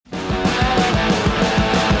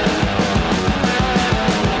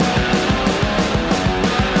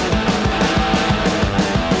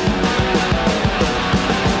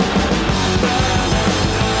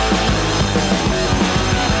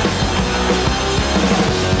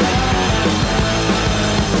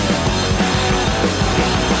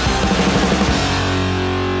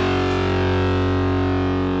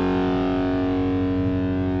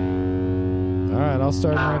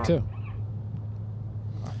starting right too.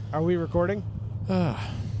 Are we recording?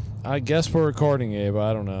 I guess we're recording, Abe.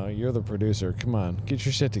 I don't know. You're the producer. Come on, get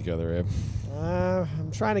your shit together, Abe.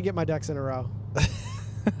 I'm trying to get my ducks in a row.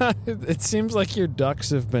 It seems like your ducks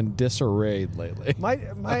have been disarrayed lately.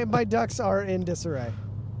 My ducks are in disarray.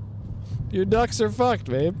 Your ducks are fucked,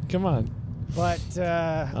 babe. Come on. But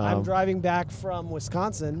I'm driving back from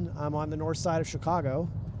Wisconsin. I'm on the north side of Chicago.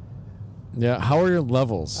 Yeah, how are your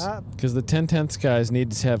levels? Because the 10/10ths guys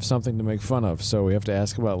need to have something to make fun of, so we have to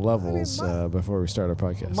ask about levels before we start our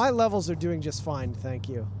podcast. My levels are doing just fine, thank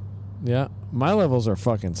you. Yeah, my levels are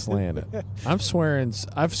fucking slaying it. I've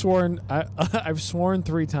sworn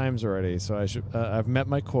 3 times already, so I've met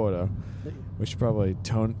my quota. We should probably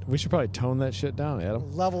tone that shit down, Adam.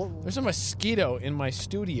 There's a mosquito in my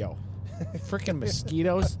studio. Freaking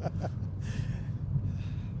mosquitoes.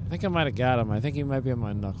 I think I might have got him. I think he might be on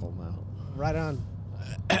my knuckle now. Right on.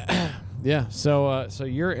 Yeah. So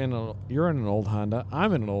you're in an old Honda.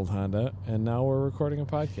 I'm in an old Honda, and now we're recording a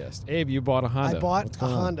podcast. Abe, you bought a Honda. I bought a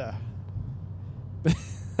Honda.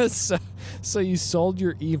 So you sold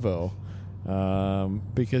your Evo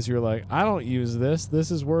because you're like, I don't use this. This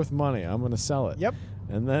is worth money. I'm going to sell it. Yep.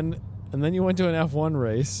 And then you went to an F1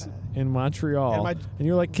 race in Montreal, and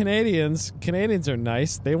you're like, Canadians are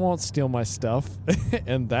nice. They won't steal my stuff,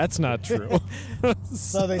 and that's not true.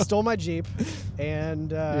 So they stole my Jeep,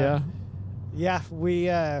 and we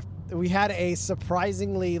had a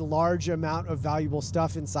surprisingly large amount of valuable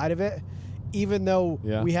stuff inside of it, even though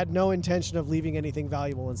we had no intention of leaving anything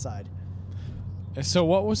valuable inside. So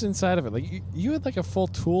what was inside of it? Like you had like a full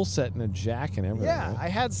tool set and a jack and everything. Yeah, right? I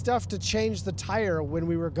had stuff to change the tire when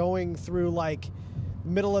we were going through like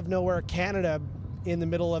middle of nowhere Canada in the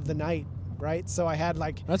middle of the night, right? So I had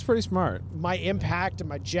like that's pretty smart. My impact and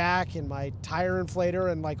my jack and my tire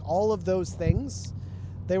inflator and like all of those things,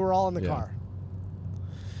 they were all in the car.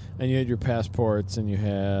 And you had your passports and you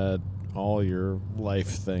had all your life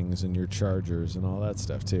things and your chargers and all that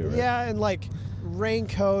stuff too, right? Yeah, and like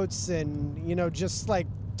raincoats and just like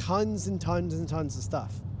tons and tons and tons of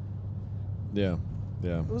stuff. Yeah.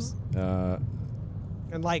 It was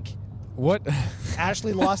and like what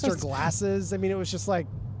Ashley lost her glasses. I mean, it was just like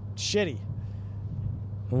shitty.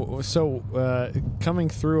 So coming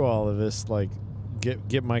through all of this, like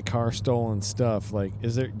get my car stolen stuff, like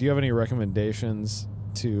do you have any recommendations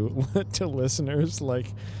to listeners? Like,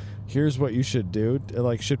 here's what you should do.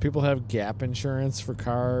 Like, should people have gap insurance for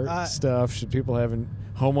car stuff? Should people have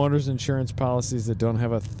homeowners insurance policies that don't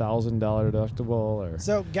have $1,000 deductible? Or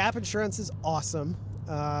so gap insurance is awesome,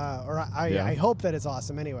 I hope that it's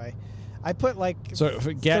awesome. Anyway, I put like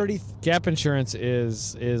gap insurance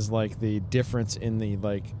is like the difference in the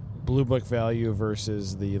like blue book value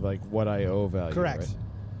versus the like what I owe value. Correct. Right?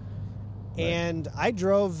 And I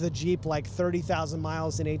drove the Jeep like 30,000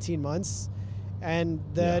 miles in 18 months. And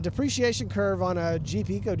the depreciation curve on a Jeep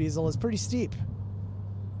EcoDiesel is pretty steep.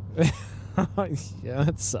 Yeah,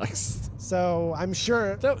 that sucks. So I'm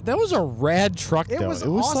sure that was a rad truck. Though. It was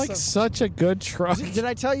awesome. Like such a good truck. Did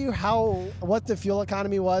I tell you what the fuel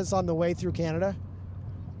economy was on the way through Canada?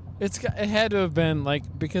 It had to have been like,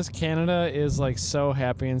 because Canada is like so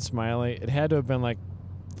happy and smiley. It had to have been like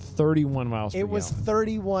 31 miles per gallon. It was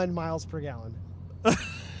 31 miles per gallon.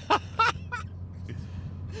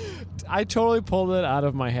 I totally pulled it out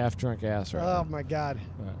of my half-drunk ass right now. Oh, my God.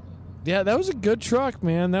 Yeah, that was a good truck,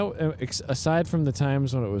 man. That aside from the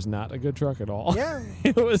times when it was not a good truck at all. Yeah.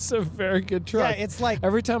 It was a very good truck. Yeah, it's like...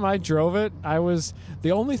 Every time I drove it,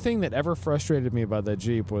 the only thing that ever frustrated me about that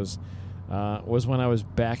Jeep was when I was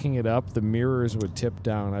backing it up, the mirrors would tip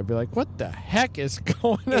down. I'd be like, what the heck is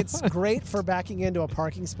going on? It's great for backing into a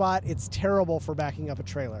parking spot. It's terrible for backing up a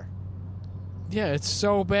trailer. Yeah, it's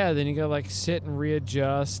so bad. Then you gotta like sit and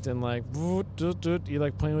readjust and like you're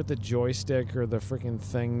like playing with the joystick or the freaking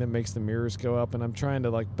thing that makes the mirrors go up. And I'm trying to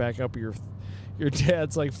like back up your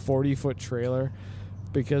dad's like 40-foot trailer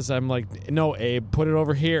because I'm like, no, Abe, put it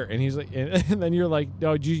over here. And he's like, and then you're like,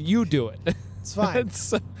 no, you do it. It's fine.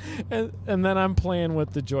 And then I'm playing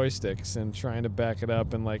with the joysticks and trying to back it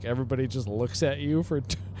up, and like everybody just looks at you for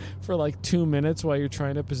like 2 minutes while you're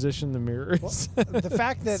trying to position the mirrors. Well, the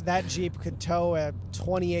fact that Jeep could tow a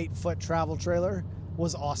 28-foot travel trailer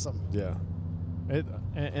was awesome. Yeah,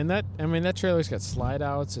 that trailer's got slide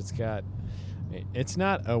outs. It's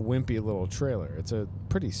not a wimpy little trailer. It's a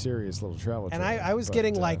pretty serious little travel trailer. And I was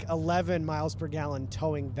getting like 11 miles per gallon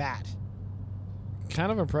towing that. Kind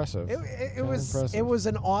of impressive. It was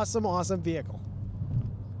an awesome vehicle.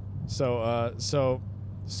 So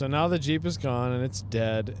now the Jeep is gone and it's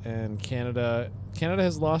dead, and Canada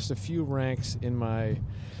has lost a few ranks in my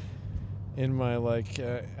in my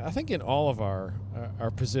I think in all of our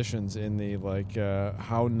positions in the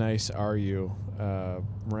how nice are you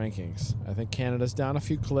rankings. I think Canada's down a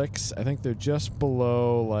few clicks. I think they're just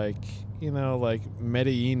below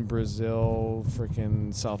Medellin, Brazil,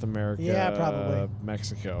 freaking South America, probably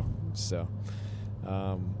Mexico. So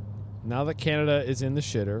now that Canada is in the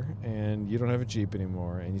shitter and you don't have a Jeep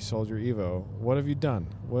anymore and you sold your Evo, what have you done?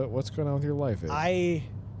 What's going on with your life? I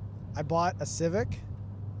bought a Civic.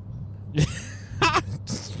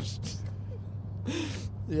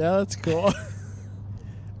 Yeah, that's cool.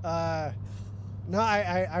 No,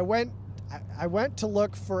 I went to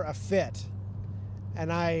look for a Fit,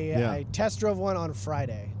 and I test drove one on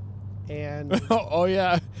Friday, and oh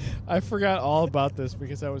yeah, I forgot all about this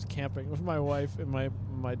because I was camping with my wife and my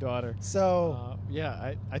daughter. So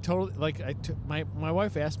I totally my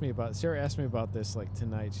wife asked me about Sarah asked me about this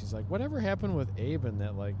tonight. She's like, whatever happened with Abe and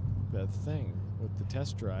that thing with the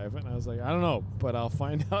test drive? And I was like, I don't know, but I'll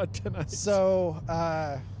find out tonight. So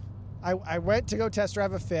I went to go test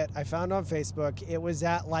drive a Fit. I found on Facebook. It was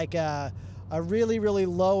at a really, really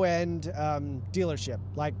low end dealership.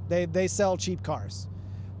 Like they sell cheap cars.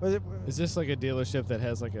 Is this like a dealership that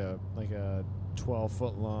has like a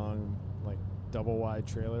 12-foot long double wide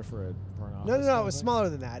trailer for an office? No. It was smaller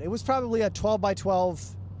than that. It was probably a 12 by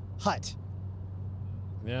 12 hut.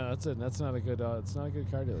 Yeah, that's not a good. It's not a good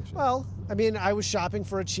car dealership. Well, I mean, I was shopping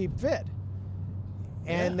for a cheap Fit,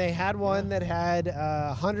 and they had one that had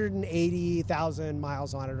 180,000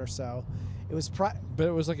 miles on it or so. It was but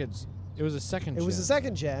it was it was a second. It was a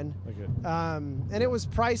second gen. And it was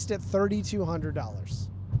priced at $3,200.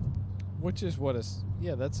 Which is what is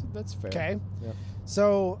that's fair. Okay. Yep.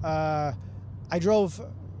 So I drove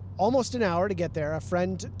almost an hour to get there. A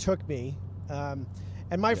friend took me.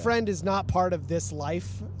 And my friend is not part of this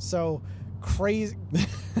life, so crazy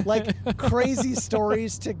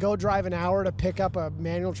stories to go drive an hour to pick up a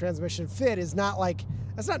manual transmission Fit is not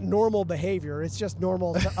that's not normal behavior. It's just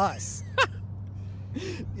normal to us.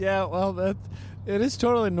 Yeah, well, it is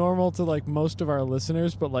totally normal to most of our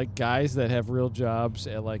listeners, but guys that have real jobs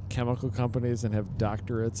at chemical companies and have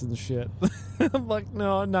doctorates and shit,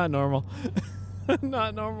 no, not normal,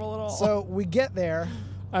 not normal at all. So we get there.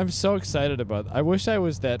 I'm so excited about it. I wish I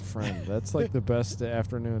was that friend. That's the best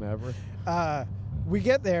afternoon ever. We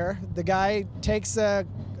get there. The guy makes a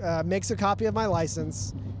copy of my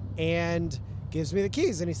license and gives me the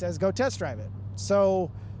keys, and he says, go test drive it. So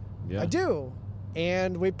I do.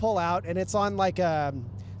 And we pull out, and it's on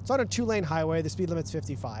it's on a 2-lane highway. The speed limit's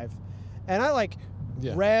 55. And I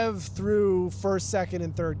rev through first, second,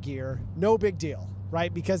 and third gear. No big deal.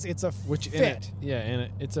 Right, because it's a Fit.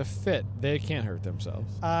 It's a Fit. They can't hurt themselves.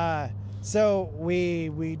 So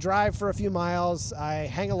we drive for a few miles. I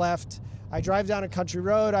hang a left. I drive down a country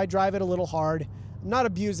road. I drive it a little hard. I'm not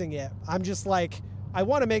abusing it. I'm just I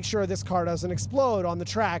want to make sure this car doesn't explode on the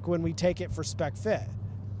track when we take it for spec fit.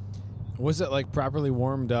 Was it properly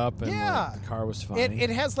warmed up and the car was fine?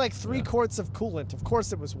 It has 3 quarts of coolant. Of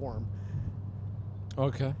course it was warm.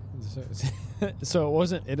 Okay. So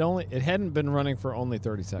it hadn't been running for only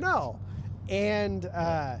 30 seconds. No. And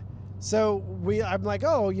so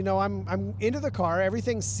I'm I'm into the car.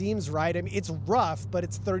 Everything seems right. I mean, it's rough, but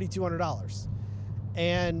it's $3,200.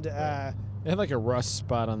 And it had a rust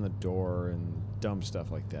spot on the door and dumb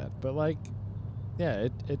stuff like that. But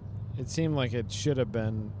it seemed like it should have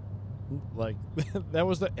been that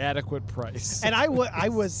was the adequate price. And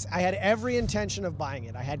I had every intention of buying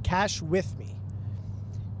it. I had cash with me.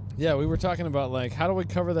 Yeah, we were talking about how do we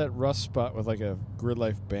cover that rust spot with a Grid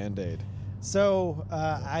Life Band-Aid. So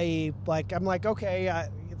I'm okay,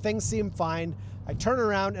 things seem fine. I turn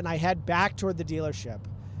around and I head back toward the dealership,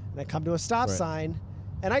 and I come to a stop sign,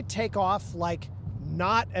 and I take off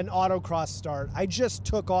not an autocross start. I just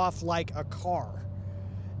took off like a car,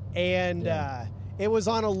 and it was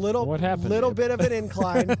on a little bit of an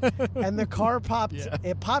incline, and the car popped. Yeah.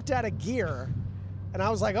 It popped out of gear, and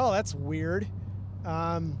I was like, "Oh, that's weird."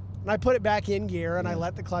 And I put it back in gear, and I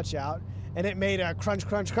let the clutch out, and it made a crunch,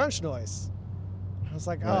 crunch, crunch noise. I was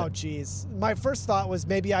like, oh, geez. My first thought was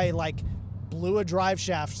maybe I, blew a drive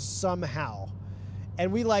shaft somehow.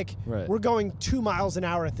 And we're going 2 miles an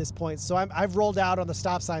hour at this point, so I've rolled out on the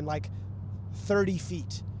stop sign 30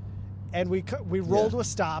 feet. And we rolled to a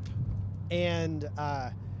stop, and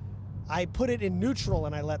I put it in neutral,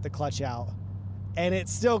 and I let the clutch out. And it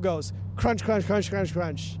still goes crunch, crunch, crunch, crunch,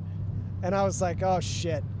 crunch. And I was like, oh,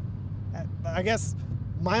 shit. I guess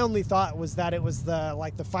my only thought was that it was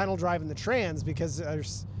the final drive in the trans, because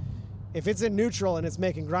if it's in neutral and it's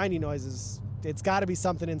making grinding noises, it's got to be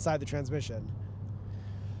something inside the transmission.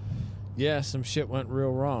 Yeah, some shit went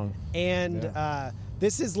real wrong. And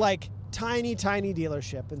this is tiny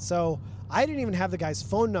dealership. And so I didn't even have the guy's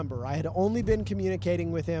phone number. I had only been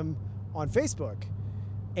communicating with him on Facebook.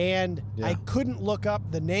 And I couldn't look up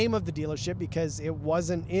the name of the dealership because it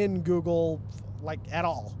wasn't in Google like at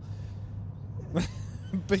all.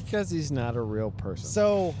 Because he's not a real person.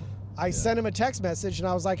 So I sent him a text message and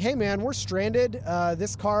I was like, hey man, we're stranded.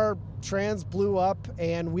 This car trans blew up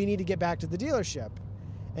and we need to get back to the dealership.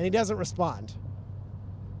 And he doesn't respond.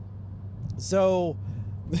 So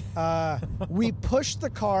we pushed the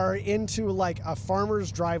car into like a farmer's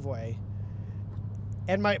driveway.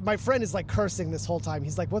 And my friend is like cursing this whole time.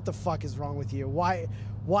 He's like, what the fuck is wrong with you? Why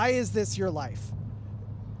is this your life?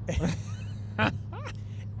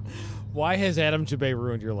 Why has Adam Jabay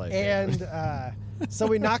ruined your life? And so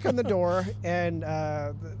we knock on the door, and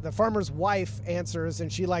the farmer's wife answers,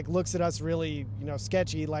 and she like looks at us really,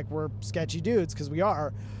 sketchy, like we're sketchy dudes, because we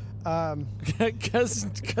are.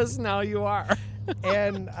 Because now you are.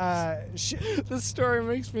 And this story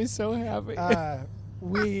makes me so happy.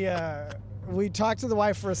 We talked to the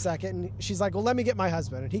wife for a second, and she's like, well, let me get my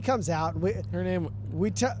husband. And he comes out. And her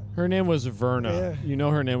name was Verna.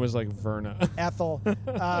 Her name was like Verna. Ethel.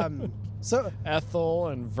 Ethel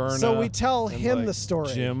and Verna. So we tell him the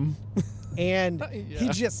story. Jim. And he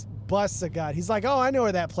just busts a gut. He's like, oh, I know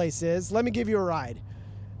where that place is. Let me give you a ride.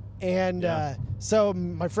 And so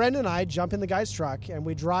my friend and I jump in the guy's truck, and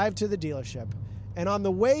we drive to the dealership. And on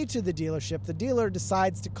the way to the dealership, the dealer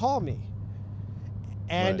decides to call me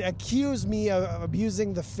and accuse me of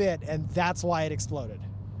abusing the Fit, and that's why it exploded.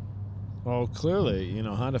 Oh, clearly,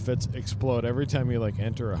 Honda Fits explode every time you like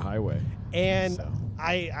enter a highway. And so.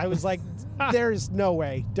 I was like, there's no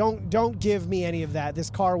way. Don't give me any of that. This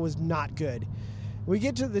car was not good. We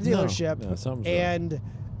get to the dealership, and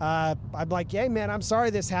I'm like, hey, man, I'm sorry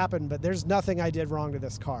this happened, but there's nothing I did wrong to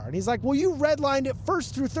this car. And he's like, well, you redlined it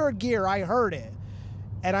first through third gear. I heard it.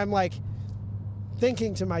 And I'm like,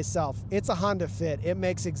 thinking to myself, it's a Honda Fit. It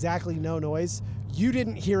makes exactly no noise. You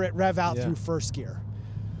didn't hear it rev out through first gear.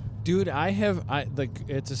 Dude,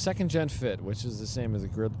 it's a second gen Fit, which is the same as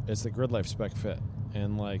the Grid Life spec Fit.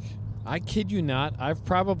 And like, I kid you not, I've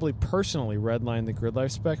probably personally redlined the Grid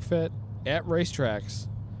Life spec Fit at racetracks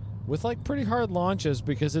with like pretty hard launches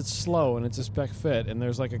because it's slow and it's a spec Fit, and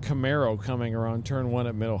there's like a Camaro coming around turn 1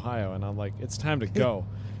 at Mid-Ohio, and I'm like, it's time to go.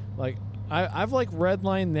 Like, I've like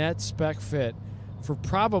redlined that spec Fit for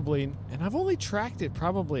probably, and I've only tracked it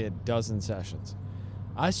probably a dozen sessions.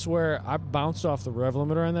 I swear I bounced off the rev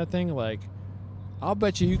limiter on that thing. Like, I'll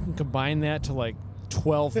bet you can combine that to like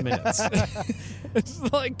 12 minutes. It's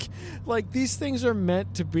like these things are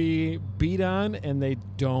meant to be beat on, and they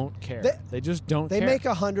don't care. They just don't care. They make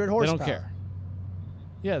 100 horsepower. They don't care.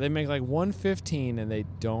 Yeah, they make like 115, and they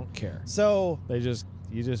don't care. So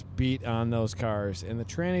you just beat on those cars, and the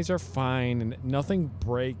trannies are fine, and nothing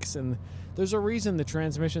breaks, and there's a reason the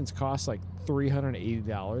transmissions cost like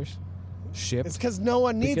 $380 shipped. It's because no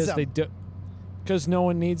one needs them. Because no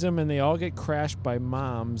one needs them, and they all get crashed by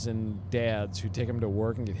moms and dads who take them to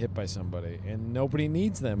work and get hit by somebody, and nobody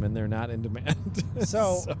needs them, and they're not in demand.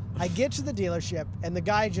 So I get to the dealership, and the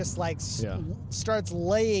guy just like starts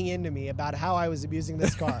laying into me about how I was abusing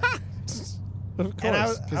this car. Of course, and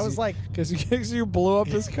I was like, because you blew up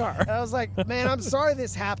his car. And I was like, man, I'm sorry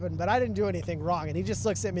this happened, but I didn't do anything wrong. And he just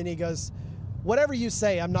looks at me and he goes, whatever you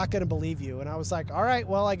say, I'm not going to believe you. And I was like, all right,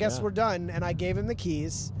 well, I guess we're done. And I gave him the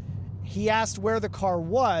keys. He asked where the car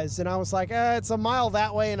was, and I was like, it's a mile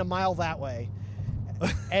that way and a mile that way.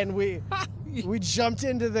 And we jumped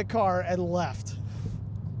into the car and left.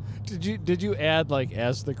 Did you add like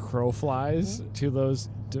as the crow flies to those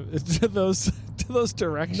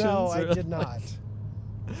directions? No, I did not.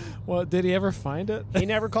 Well, did he ever find it? He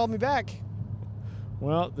never called me back.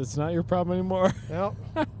 Well, it's not your problem anymore. Nope.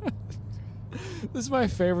 This is my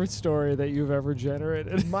favorite story that you've ever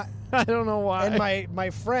generated. I don't know why. And my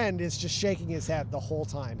friend is just shaking his head the whole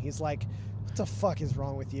time. He's like, what the fuck is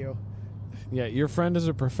wrong with you? Yeah, your friend is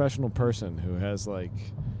a professional person who has like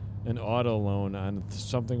an auto loan on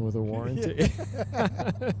something with a warranty.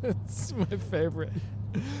 It's my favorite.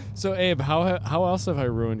 So, Abe, how else have I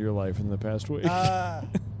ruined your life in the past week?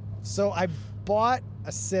 So I bought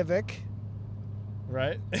a Civic.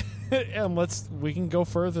 Right? And we can go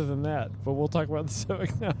further than that, but we'll talk about the Civic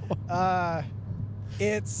now.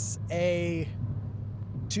 It's a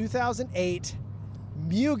 2008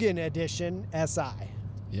 Mugen Edition SI.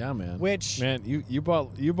 Yeah, man. Man, you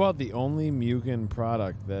bought the only Mugen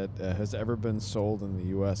product that has ever been sold in the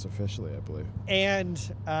U.S. officially, I believe. And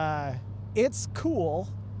it's cool.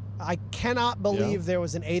 I cannot believe there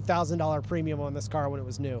was an $8,000 premium on this car when it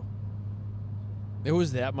was new. It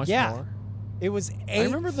was that much more? It was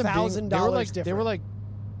 $8,000 different.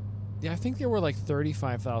 Yeah, I think they were like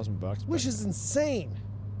 $35,000, which is insane.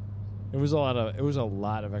 It was a lot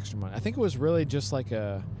of extra money. I think it was really just like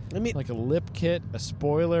a lip kit, a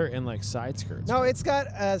spoiler, and like side skirts. No, it's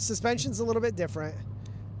got suspension's a little bit different,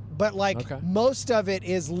 but most of it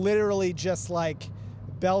is literally just like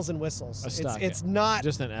bells and whistles. It's not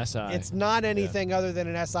just an SI. It's not anything other than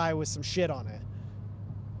an SI with some shit on it.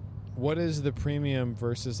 What is the premium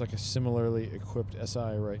versus like a similarly equipped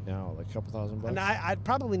SI right now? Like a couple $1,000? And I'd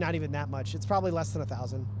probably not even that much. It's probably less than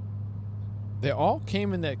 $1,000. They all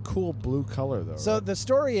came in that cool blue color, though. So right? The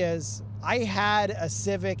story is, I had a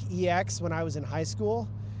Civic EX when I was in high school,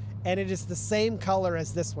 and it is the same color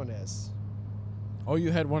as this one is. Oh,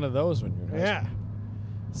 you had one of those when you were in high school.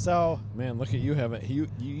 So, man, look at you having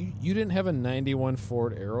you didn't have a 91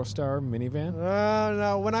 Ford Aerostar minivan?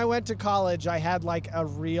 No. When I went to college, I had like a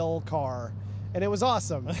real car, and it was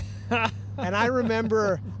awesome. And I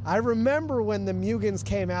remember when the Mugans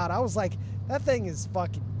came out, I was like, that thing is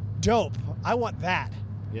fucking dope. I want that.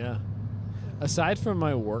 Yeah. Aside from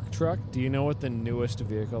my work truck, do you know what the newest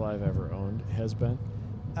vehicle I've ever owned has been?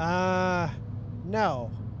 No.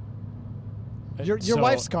 Your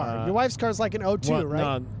wife's car. Your wife's car is like an 02,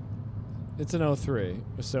 right? No, it's an 03,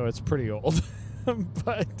 so it's pretty old.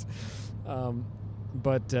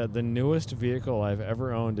 but the newest vehicle I've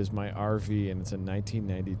ever owned is my RV, and it's a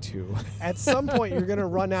 1992. At some point, you're going to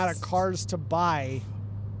run out of cars to buy.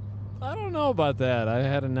 I don't know about that. I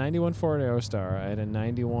had a 91 Ford Aerostar. I had a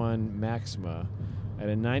 91 Maxima. I had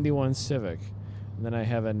a 91 Civic. And then I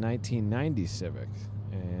have a 1990 Civic.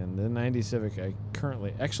 And the 90 Civic I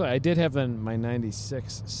did have my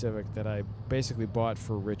 96 Civic that I basically bought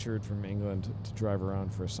for Richard from England to drive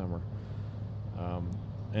around for a summer.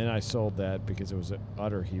 And I sold that because it was an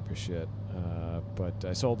utter heap of shit. But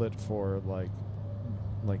I sold it for like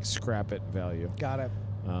scrap it value. Got it.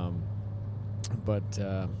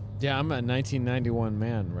 Yeah, I'm a 1991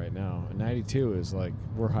 man right now. 92 is like,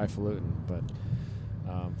 we're highfalutin. But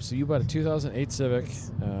so you bought a 2008 Civic,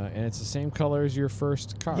 and it's the same color as your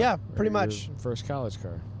first car. Yeah, pretty much. Your first college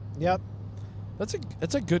car. Yep. That's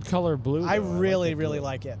a good color blue. I really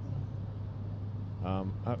like it.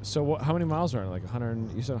 So how many miles are it? Like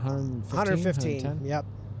 100? You said 115? 115. 110? Yep.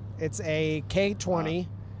 It's a K20,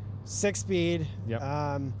 6-speed. Yep.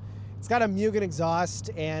 It's got a Mugen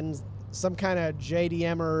exhaust and some kind of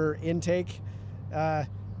JDM intake. How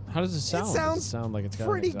does it sound? It sound like it's got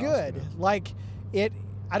pretty good. Like it.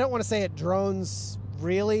 I don't want to say it drones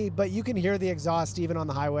really, but you can hear the exhaust even on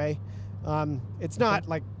the highway. It's not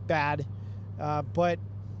like bad, but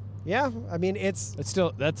yeah, I mean it's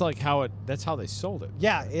still that's how they sold it.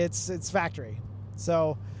 Yeah, it's factory.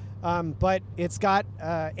 So, but it's got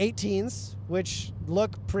 18s, which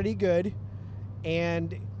look pretty good,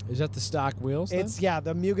 and is that the stock wheels? Then?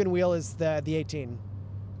 The Mugen wheel is the 18.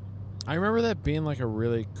 I remember that being like a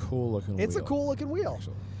really cool looking wheel. It's a cool looking wheel.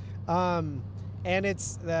 Actually. And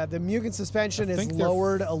it's the Mugen suspension is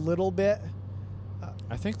lowered a little bit.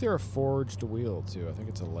 I think they're a forged wheel too. I think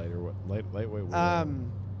it's a lightweight wheel.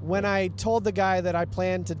 When I told the guy that I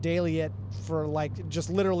planned to daily it for like just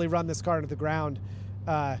literally run this car into the ground,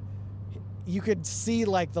 you could see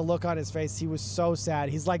like the look on his face. He was so sad.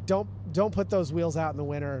 He's like, "Don't put those wheels out in the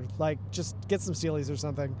winter. Like, just get some Steelies or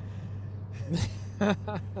something."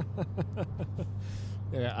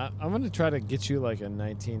 Yeah, I'm going to try to get you like a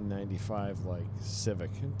 1995 like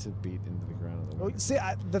Civic to beat into the ground. See,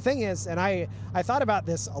 the thing is, and I thought about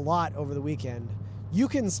this a lot over the weekend. You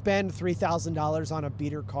can spend $3,000 on a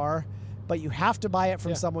beater car, but you have to buy it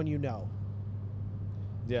from someone you know.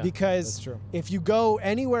 Yeah, because that's true. If you go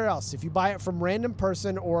anywhere else, if you buy it from random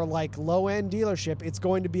person or like low-end dealership, it's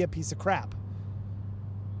going to be a piece of crap.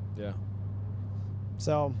 Yeah.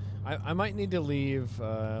 So I might need to leave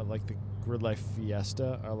like the Grid Life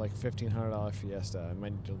Fiesta or like $1,500 Fiesta. I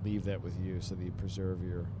might need to leave that with you so that you preserve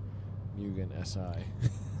your Mugen SI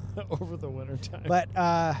over the winter time. But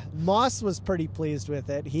Moss was pretty pleased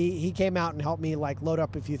with it. He came out and helped me like load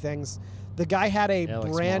up a few things. The guy had a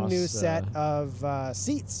brand new set of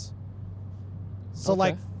seats. So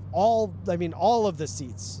like all of the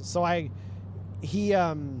seats. So he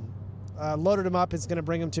loaded them up. Is going to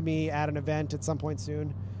bring them to me at an event at some point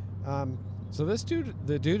soon. So this dude,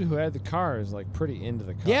 the dude who had the car, is like pretty into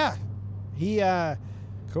the car. Yeah, he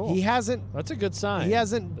cool. He hasn't. That's a good sign. He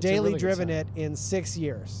hasn't daily driven it in 6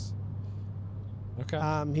 years.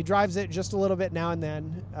 Okay. He drives it just a little bit now and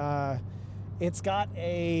then. It's got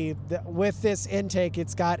with this intake,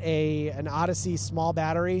 it's got an Odyssey small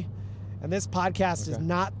battery, and this podcast is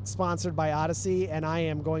not sponsored by Odyssey, and I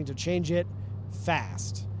am going to change it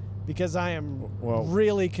fast because I am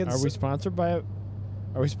really concerned. Are we sponsored by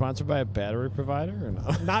Are we sponsored by a battery provider or no?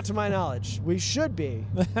 Not to my knowledge. We should be.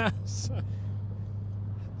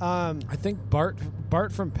 I think Bart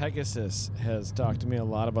from Pegasus has talked to me a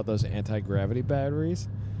lot about those anti-gravity batteries.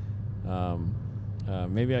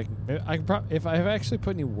 Maybe I can probably, if I've actually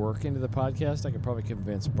put any work into the podcast, I could probably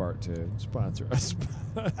convince Bart to sponsor us.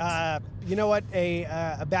 You know what?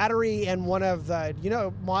 A battery and one of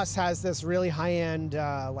the, Moss has this really high-end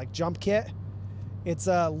like jump kit. It's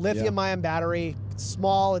a lithium-ion battery. It's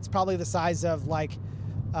small. It's probably the size of like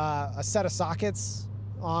a set of sockets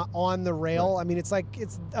on the rail. Right. I mean, it's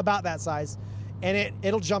about that size, and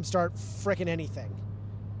it'll jumpstart frickin' anything.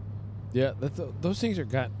 Yeah, those things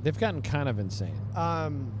they've gotten kind of insane.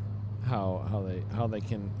 How they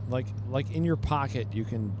can like in your pocket you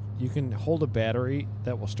can hold a battery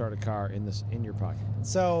that will start a car in your pocket.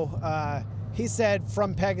 So he said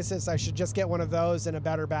from Pegasus I should just get one of those and a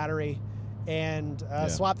better battery, and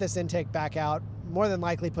swap this intake back out. More than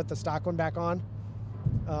likely put the stock one back on.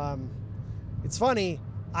 It's funny,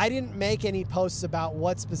 I didn't make any posts about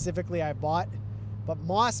what specifically I bought, but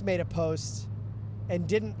Moss made a post and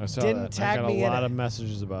didn't tag me in it. I got a lot of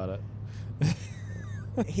messages about it.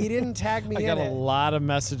 He didn't tag me in it. I got a lot of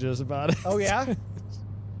messages about it. Oh, yeah?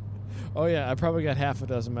 Oh, yeah. I probably got half a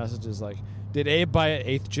dozen messages like, did Abe buy an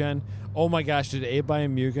 8th gen? Oh, my gosh, did Abe buy a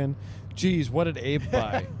Mugen? Geez, what did Abe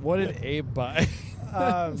buy? What did Abe buy?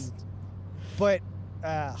 But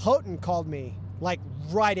Houghton called me like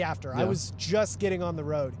right after. Yeah. I was just getting on the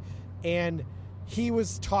road, and he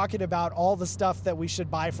was talking about all the stuff that we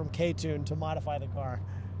should buy from K-Tune to modify the car.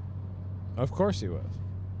 Of course he was.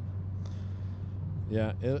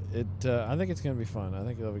 Yeah, I think it's going to be fun. I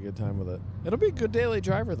think you'll have a good time with it. It'll be a good daily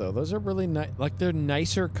driver, though. Those are really nice. Like, they're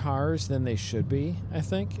nicer cars than they should be, I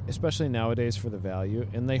think, especially nowadays for the value.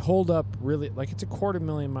 And they hold up really, like, it's a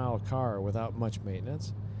 250,000-mile car without much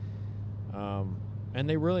maintenance. And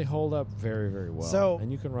they really hold up very, very well.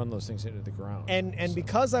 And you can run those things into the ground. And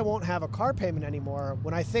because I won't have a car payment anymore,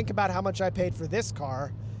 when I think about how much I paid for this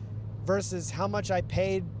car versus how much I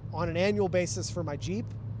paid on an annual basis for my Jeep,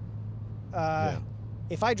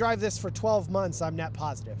 if I drive this for 12 months, I'm net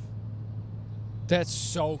positive. That's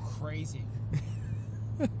so crazy.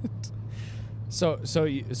 So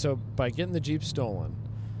by getting the Jeep stolen,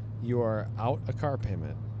 you are out a car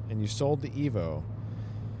payment, and you sold the Evo.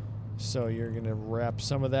 So you're going to wrap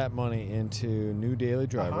some of that money into new daily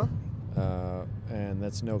driver, and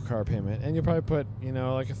that's no car payment. And you'll probably put,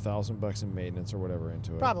 like $1,000 in maintenance or whatever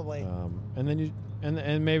into it. Probably. And then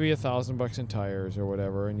and maybe $1,000 in tires or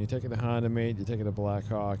whatever. And you take it to Honda Mate, you take it to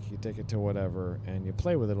Blackhawk, you take it to whatever, and you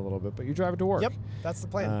play with it a little bit. But you drive it to work. Yep, that's the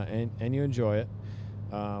plan. And you enjoy it.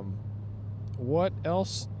 What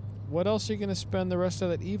else? What else are you going to spend the rest of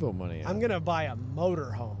that Evo money on? I'm going to buy a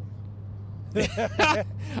motorhome.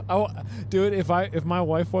 Dude, if my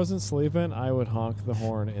wife wasn't sleeping, I would honk the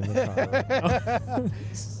horn in the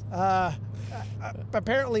car.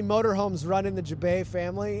 Apparently, motorhomes run in the Jabay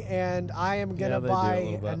family, and I am gonna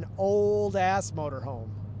buy an old ass motorhome.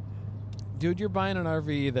 Dude, you're buying an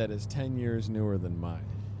RV that is 10 years newer than mine.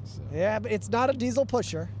 So. Yeah, but it's not a diesel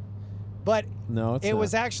pusher. But no, it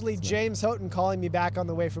was actually James Houghton calling me back on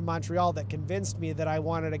the way from Montreal that convinced me that I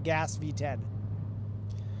wanted a gas V10.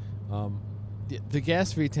 The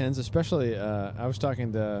gas V10s, especially, I was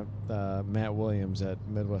talking to Matt Williams at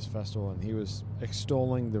Midwest Festival, and he was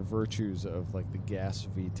extolling the virtues of like the gas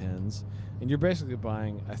V10s. And you're basically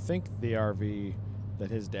buying, I think, the RV that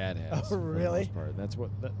his dad has. Oh, really? For the most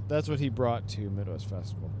part. That's what he brought to Midwest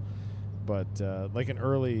Festival. But like an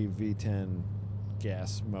early V10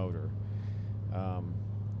 gas motor.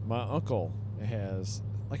 My uncle has.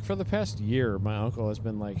 Like, for the past year, my uncle has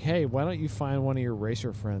been like, hey, why don't you find one of your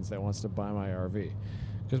racer friends that wants to buy my RV?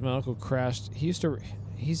 Because my uncle crashed.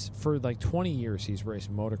 For like 20 years, he's raced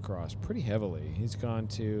motocross pretty heavily. He's gone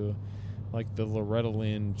to, like, the Loretta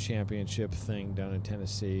Lynn Championship thing down in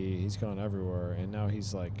Tennessee. He's gone everywhere. And now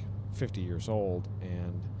he's, like, 50 years old.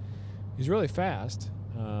 And he's really fast.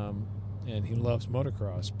 And he loves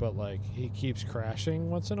motocross. But, like, he keeps crashing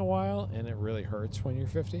once in a while. And it really hurts when you're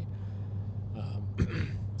 50.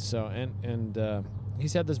 So, and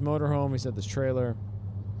he's had this motorhome, he's had this trailer,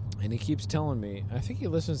 and he keeps telling me, I think he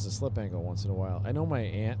listens to Slipangle once in a while. I know my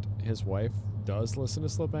aunt, his wife, does listen to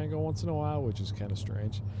Slipangle once in a while, which is kind of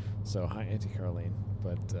strange. So, hi, Auntie Carlene.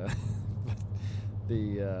 But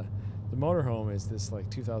the motorhome is this, like,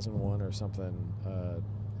 2001 or something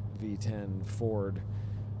V10 Ford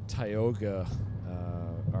Tioga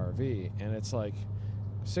RV, and it's, like,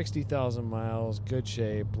 60,000 miles, good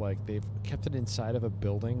shape. Like, they've kept it inside of a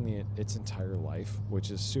building its entire life,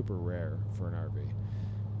 which is super rare for an RV.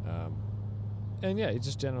 And yeah, he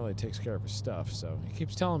just generally takes care of his stuff. So he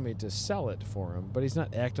keeps telling me to sell it for him, but he's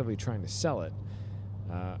not actively trying to sell it.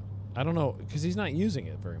 I don't know, because he's not using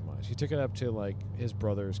it very much. He took it up to like his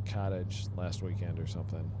brother's cottage last weekend or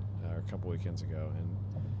something, or a couple weekends ago, and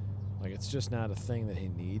like it's just not a thing that he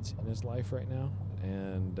needs in his life right now.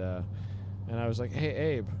 And I was like,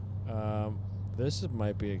 hey Abe, this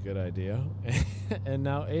might be a good idea. And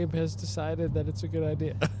now Abe has decided that it's a good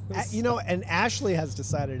idea. And Ashley has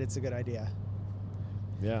decided it's a good idea.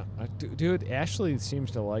 Yeah, dude, Ashley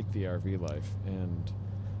seems to like the RV life, and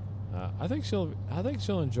I think she'll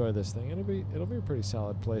enjoy this thing. It'll be a pretty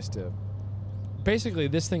solid place to. Basically,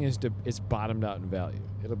 this thing it's bottomed out in value.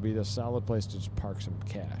 It'll be a solid place to just park some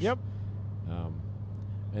cash. Yep.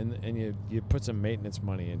 And you put some maintenance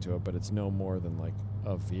money into it, but it's no more than like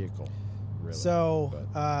a vehicle, really. So,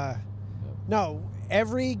 no,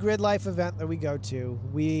 every Grid Life event that we go to,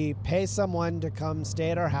 we pay someone to come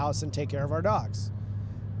stay at our house and take care of our dogs.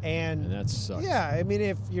 And that sucks. Yeah, I mean,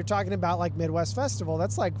 if you're talking about like Midwest Festival,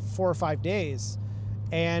 that's like 4 or 5 days,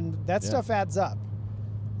 and that stuff adds up.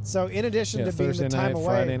 So in addition to being Thursday the time night, away,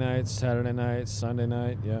 Friday night, Saturday night, Sunday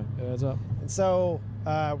night, it adds up. And so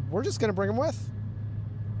we're just going to bring them with.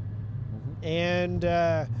 Mm-hmm. And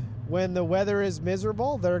when the weather is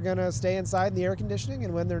miserable, they're going to stay inside in the air conditioning,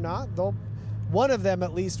 and when they're not, one of them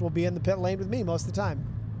at least will be in the pit lane with me most of the time.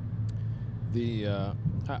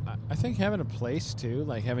 I think having a place too,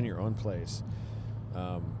 like having your own place.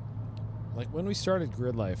 Like when we started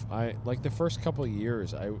Grid Life, the first couple of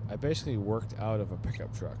years, I basically worked out of a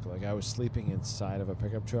pickup truck. Like I was sleeping inside of a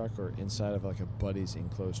pickup truck or inside of like a buddy's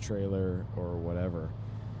enclosed trailer or whatever,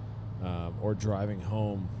 or driving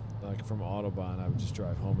home like from Autobahn. I would just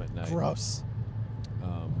drive home at night. Gross.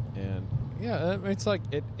 And yeah, it's like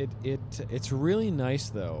it's really nice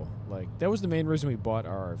though. Like that was the main reason we bought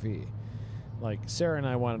our RV. Like Sarah and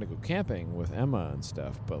I wanted to go camping with Emma and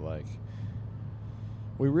stuff, but like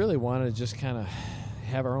we really wanted to just kind of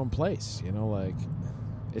have our own place, like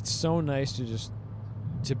it's so nice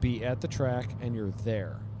to be at the track and you're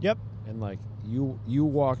there. Yep. And like you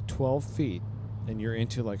walk 12 feet and you're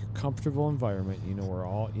into like a comfortable environment. You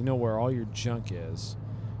know where all your junk is.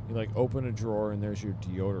 You like open a drawer and there's your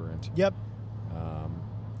deodorant. Yep.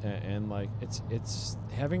 And like it's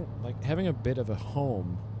having a bit of a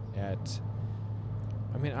home at.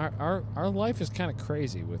 I mean, our life is kind of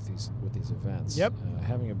crazy with these events. Yep.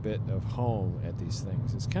 Having a bit of home at these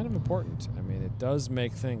things is kind of important. I mean, it does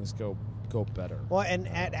make things go better. Well, and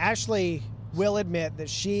Ashley will admit that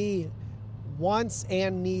she wants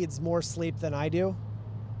and needs more sleep than I do.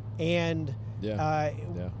 And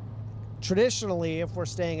traditionally, if we're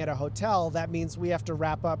staying at a hotel, that means we have to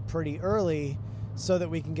wrap up pretty early so that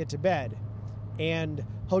we can get to bed. And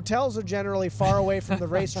hotels are generally far away from the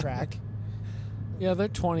racetrack. Yeah, they're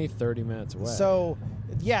 20, 30 minutes away. So,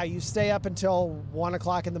 yeah, you stay up until 1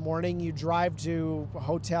 o'clock in the morning. You drive to a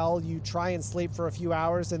hotel. You try and sleep for a few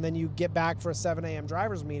hours, and then you get back for a 7 a.m.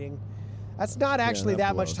 driver's meeting. That's not actually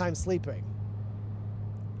that much time sleeping.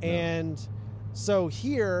 No. And so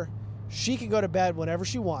here, she can go to bed whenever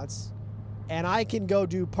she wants, and I can go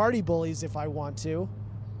do party bullies if I want to,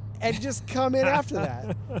 and just come in after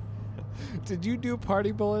that. Did you do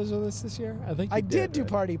party bullies with us this year? I think I did do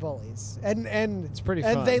party bullies, and it's pretty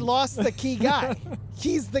fun. And they lost the key guy.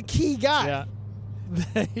 He's the key guy.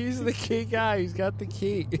 Yeah, he's the key guy. He's got the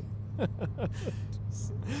key.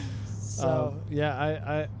 So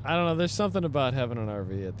I don't know. There's something about having an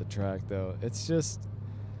RV at the track, though. It's just,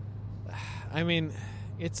 I mean,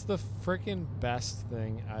 it's the freaking best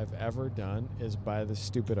thing I've ever done is buy this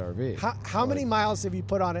stupid RV. How many miles have you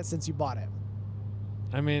put on it since you bought it?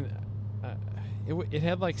 I mean. It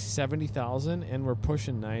had like 70,000, and we're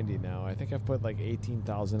pushing 90 now. I think I've put like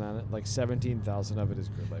 18,000 on it. Like 17,000 of it is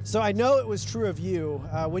Grid Life. So I know it was true of you.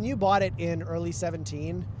 When you bought it in early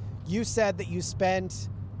 17, you said that you spent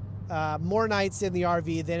more nights in the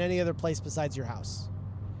RV than any other place besides your house.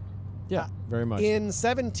 Yeah, very much. In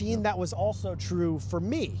 17, that was also true for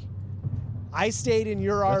me. I stayed in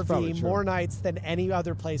your RV more nights than any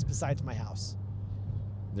other place besides my house.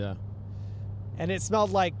 Yeah. And it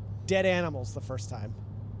smelled like dead animals the first time.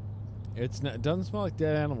 It doesn't smell like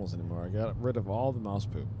dead animals anymore. I got rid of all the mouse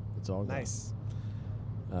poop. It's all gone. Nice.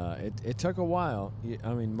 It took a while.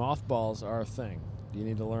 I mean, mothballs are a thing. You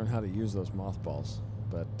need to learn how to use those mothballs.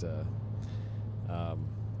 But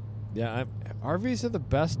RVs are the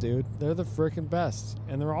best, dude. They're the freaking best,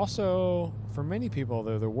 and they're also, for many people,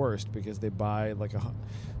 they're the worst because they buy like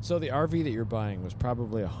So the RV that you're buying was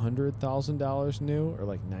probably $100,000 new, or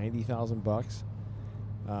like $90,000 bucks.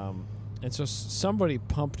 And so somebody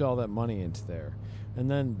pumped all that money into there. And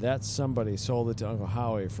then that somebody sold it to Uncle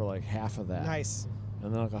Howie for like half of that. Nice.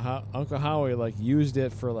 And then Uncle Howie like used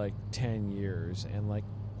it for like 10 years. And like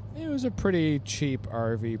it was a pretty cheap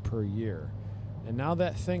RV per year. And now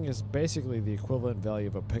that thing is basically the equivalent value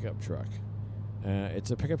of a pickup truck.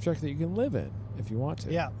 It's a pickup truck that you can live in if you want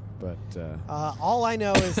to. Yeah. But all I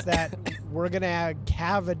know is that we're going to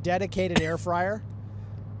have a dedicated air fryer.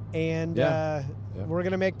 And we're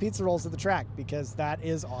going to make pizza rolls at the track because that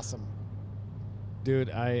is awesome. Dude,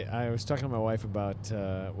 I was talking to my wife about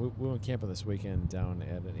we went camping this weekend down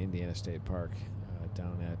at an Indiana State Park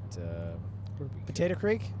down at Potato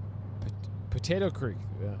Creek? Potato Creek,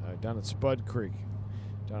 down at Spud Creek,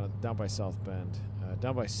 down by South Bend,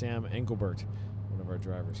 down by Sam Engelbert, one of our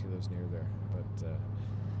drivers. He lives near there.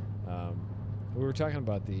 But we were talking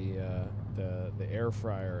about the air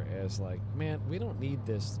fryer as like, man, we don't need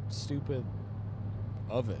this stupid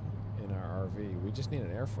oven in our RV. We just need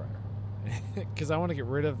an air fryer. Because I want to get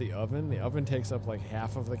rid of the oven. The oven takes up like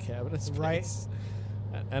half of the cabinet space.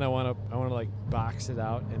 Right. And I want to like box it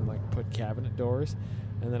out and like put cabinet doors.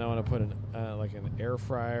 And then I want to put like an air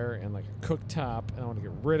fryer and like a cooktop. And I want to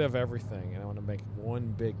get rid of everything. And I want to make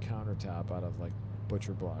one big countertop out of like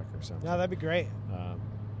butcher block or something. No, that'd be great.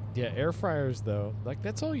 Yeah, air fryers though, like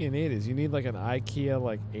that's all you need is you need like an IKEA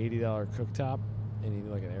like $80 cooktop, and you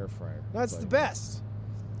need like an air fryer. That's like, the best.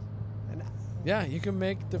 And yeah, you can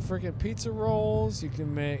make the freaking pizza rolls. You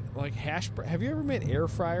can make like have you ever made air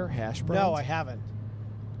fryer hash browns? No, I haven't.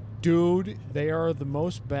 Dude, they are the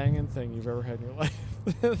most banging thing you've ever had in your life.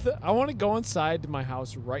 I want to go inside to my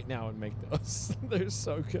house right now and make those. They're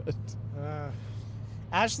so good.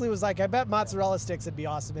 Ashley was like, I bet mozzarella sticks would be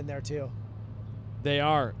awesome in there too. They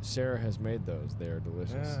are. Sarah has made those. They are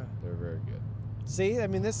delicious. They're very good. See, I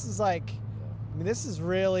mean, this is like, this is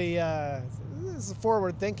really, this is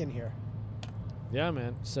forward thinking here. Yeah,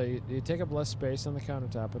 man. So you take up less space on the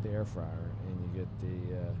countertop with the air fryer, and you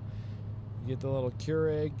get the little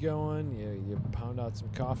Keurig going. You pound out some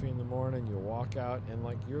coffee in the morning. You walk out, and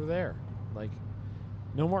like you're there. Like,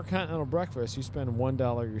 no more continental breakfast. You spend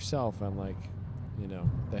 $1 yourself on like,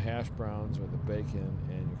 the hash browns or the bacon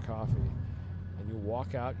and your coffee. And you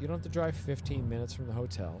walk out. You don't have to drive 15 minutes from the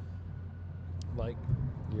hotel. Like,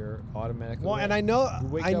 you're automatically. Well, and I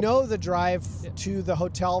know the drive to the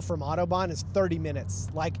hotel from Autobahn is 30 minutes.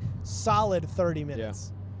 Like, solid 30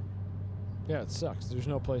 minutes. Yeah, it sucks. There's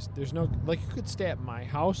no place. There's no. Like, you could stay at my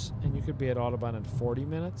house, and you could be at Autobahn in 40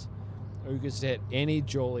 minutes. Or you could stay at any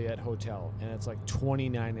Joliet hotel, and it's like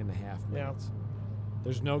 29 and a half minutes. Yeah.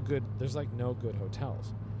 There's no good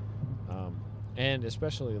hotels. And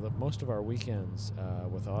especially most of our weekends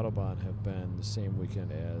with Autobahn have been the same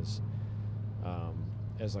weekend as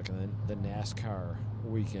like the NASCAR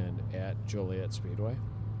weekend at Joliet Speedway.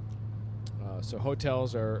 So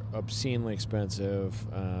hotels are obscenely expensive,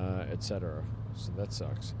 etc. So that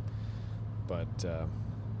sucks. But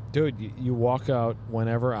dude, you walk out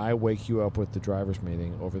whenever I wake you up with the driver's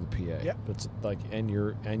meeting over the PA. Yep. It's like, and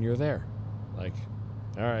you're there, like,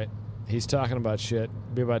 all right. He's talking about shit.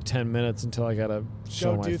 It'll be about 10 minutes until I gotta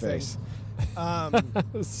show my face.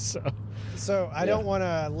 So I don't want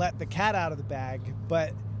to let the cat out of the bag,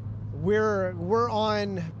 but we're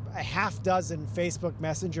on a half dozen Facebook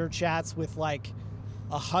Messenger chats with like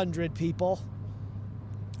 100 people.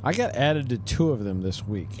 I got added to 2 of them this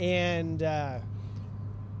week, and a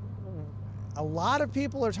lot of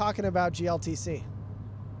people are talking about GLTC.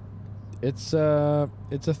 It's a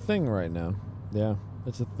thing right now. Yeah.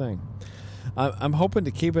 It's a thing. I'm hoping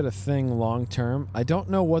to keep it a thing long term. I don't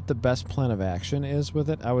know what the best plan of action is with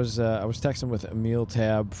it. I was texting with Emil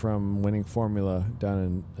Tab from Winning Formula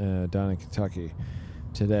down in Kentucky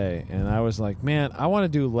today, and I was like, man, I want to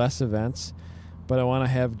do less events, but I want to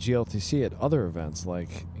have GLTC at other events,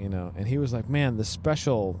 like, And he was like, man, the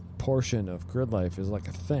special portion of Grid Life is like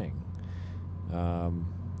a thing.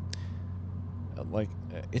 Like,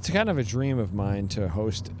 it's kind of a dream of mine to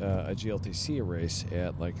host a GLTC race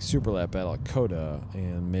at like Super Lap Battle at Coda,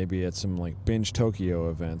 and maybe at some like Binge Tokyo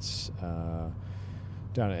events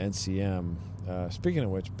down at NCM. Speaking of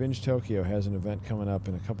which, Binge Tokyo has an event coming up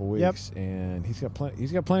in a couple weeks, and he's got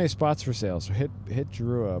plenty of spots for sale. So hit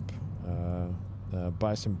Drew up,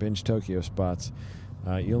 buy some Binge Tokyo spots.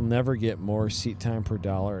 You'll never get more seat time per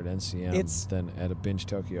dollar at NCM than at a Binge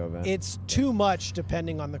Tokyo event. It's too much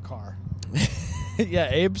depending on the car. Yeah,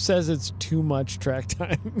 Abe says it's too much track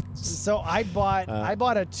time. So I bought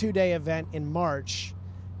a 2-day event in March,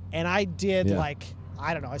 and I did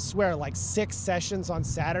I swear like 6 sessions on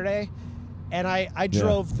Saturday, and I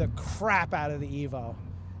drove the crap out of the Evo,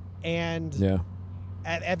 and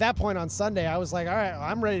at that point on Sunday, I was like, all right,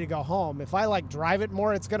 I'm ready to go home. If I like drive it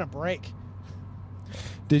more, it's going to break.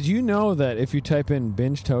 Did you know that if you type in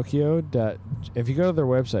if you go to their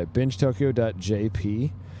website,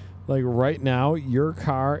 bingetokyo.jp, like right now, your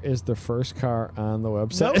car is the first car on the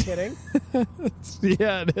website? No kidding.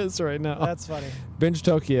 Yeah, it is right now. That's funny. Binge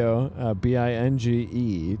Tokyo,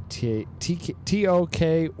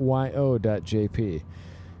 BingeTokyo.jp.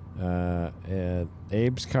 And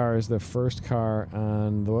Abe's car is the first car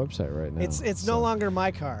on the website right now. It's no longer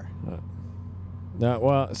my car.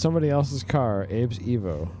 Well, somebody else's car, Abe's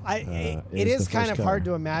Evo. It is kind of hard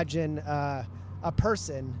to imagine a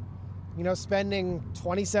person, spending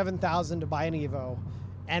 $27,000 to buy an Evo,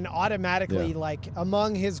 and automatically, like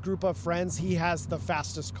among his group of friends, he has the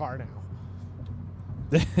fastest car now.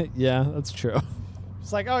 Yeah, that's true.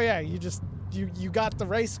 It's like, oh yeah, you got the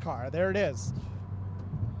race car. There it is.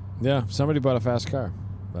 Yeah, somebody bought a fast car,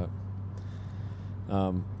 but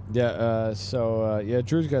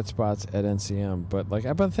Drew's got spots at NCM, but like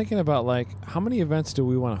I've been thinking about like how many events do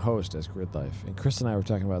we want to host as Grid Life, and Chris and I were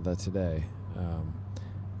talking about that today.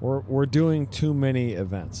 We're doing too many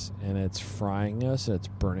events, and it's frying us, and it's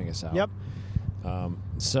burning us out. Yep.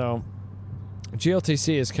 So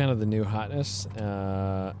GLTC is kind of the new hotness,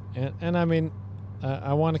 and I mean.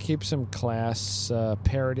 I want to keep some class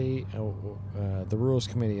parity. The rules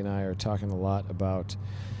committee and I are talking a lot about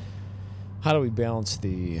how do we balance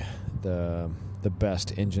the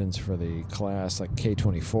best engines for the class, like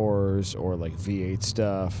K24s or like V8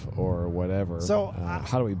 stuff or whatever. So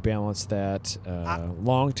how do we balance that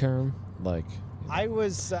long term? Like I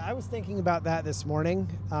was thinking about that this morning.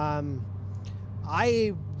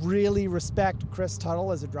 I really respect Chris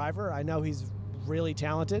Tuttle as a driver. I know he's really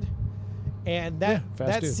talented. And that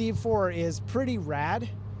C4 is pretty rad,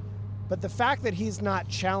 but the fact that he's not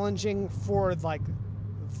challenging for like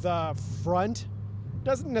the front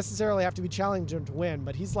doesn't necessarily have to be challenging to win.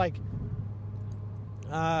 But he's like,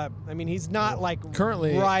 he's not like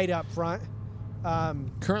currently right up front.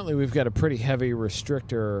 Currently, we've got a pretty heavy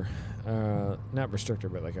restrictor, not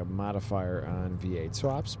restrictor, but like a modifier on V8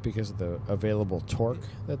 swaps because of the available torque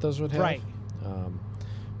that those would have. Right.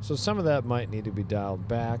 So some of that might need to be dialed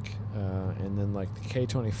back, and then like the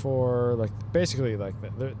K24, like basically like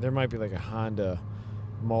there might be like a Honda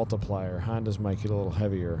multiplier. Hondas might get a little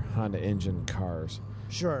heavier, Honda engine cars.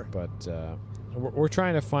 Sure. But we're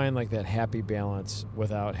trying to find like that happy balance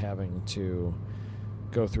without having to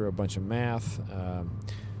go through a bunch of math.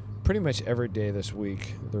 Pretty much every day this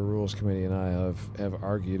week, the rules committee and I have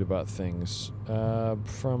argued about things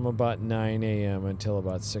from about 9 a.m. until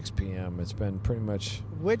about 6 p.m. It's been pretty much...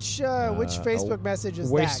 Which Facebook message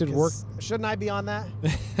is wasted that? Work. Shouldn't I be on that?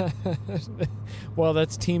 Well,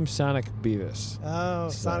 that's Team Sonic Beavis. Oh,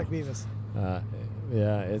 so, Sonic Beavis.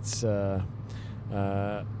 Yeah, it's... I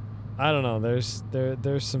don't know. There's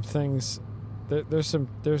some things... There's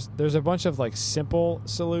a bunch of like simple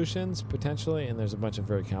solutions potentially, and there's a bunch of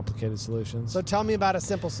very complicated solutions. So tell me about a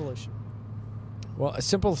simple solution. Well, a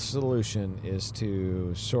simple solution is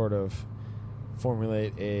to sort of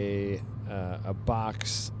formulate a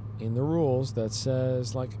box in the rules that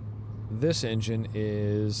says like this engine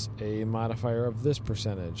is a modifier of this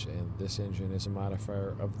percentage, and this engine is a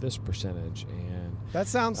modifier of this percentage, and that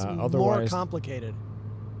sounds more complicated.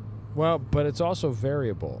 Well, but it's also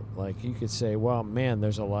variable. Like you could say, well, man,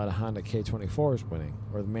 there's a lot of Honda K24s winning,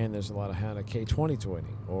 or man, there's a lot of Honda K20s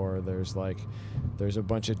winning, or there's a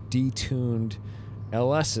bunch of detuned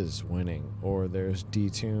LSs winning, or there's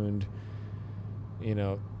detuned,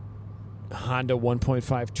 Honda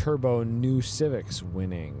 1.5 turbo new Civics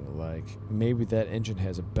winning. Like maybe that engine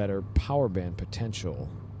has a better power band potential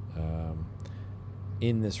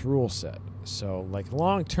in this rule set. So like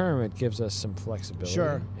long term, it gives us some flexibility.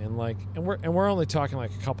 Sure. And we're only talking like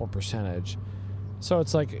a couple percentage. So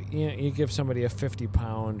it's like you give somebody a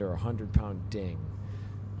 50-pound or 100-pound ding,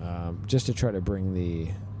 just to try to bring the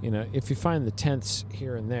if you find the tenths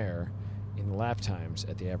here and there in lap times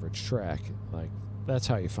at the average track, like that's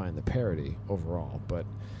how you find the parity overall. But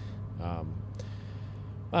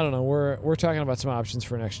I don't know. We're talking about some options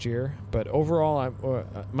for next year, but overall,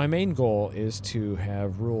 my main goal is to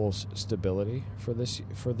have rules stability for this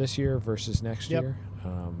year versus next year,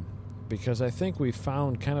 because I think we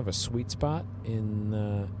found kind of a sweet spot in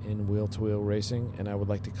wheel-to-wheel racing, and I would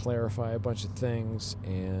like to clarify a bunch of things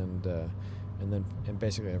and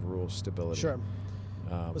basically have rules stability. Sure.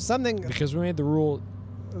 Because we made the rules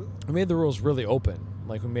really open,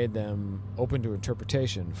 like we made them open to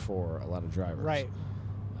interpretation for a lot of drivers, right?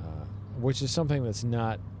 Which is something that's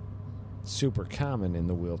not super common in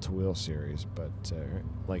the wheel-to-wheel series, but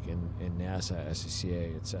like in NASA,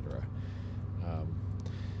 SCCA, etc.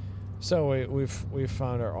 So we've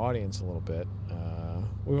found our audience a little bit.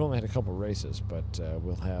 We've only had a couple races, but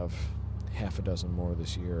we'll have half a dozen more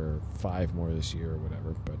this year, or 5 more this year, or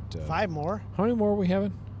whatever. But 5 more? How many more are we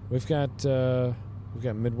having? We've got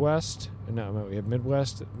Midwest. No, we have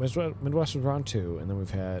Midwest. Midwest was round 2, and then we'll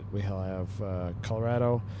have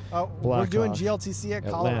Colorado. Oh, we're doing GLTC at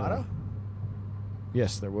Colorado? Atlanta.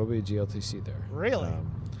 Yes, there will be a GLTC there. Really?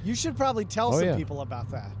 You should probably tell some yeah. people about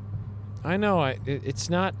that. I know. It's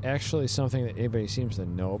not actually something that anybody seems to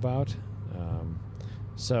know about.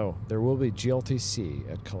 So there will be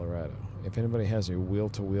GLTC at Colorado. If anybody has a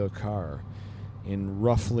wheel-to-wheel car in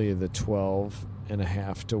roughly the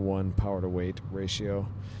 12.5 to 1 power-to-weight ratio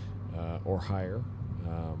or higher,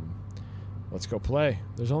 let's go play.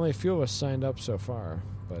 There's only a few of us signed up so far,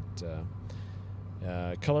 but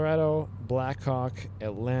Colorado, Blackhawk,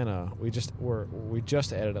 Atlanta. We just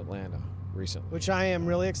added Atlanta recently, which I am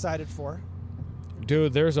really excited for.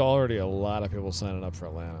 Dude, there's already a lot of people signing up for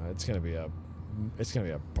Atlanta. It's gonna be a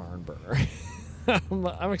barn burner.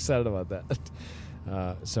 I'm excited about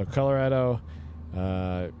that. So Colorado,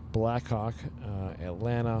 Blackhawk,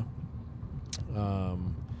 Atlanta,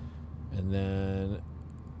 and then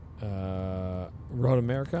Road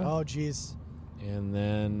America. Oh, geez. And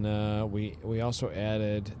then we also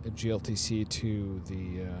added a GLTC to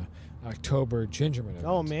the October Gingerman event.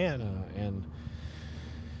 Oh, man. And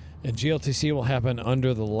GLTC will happen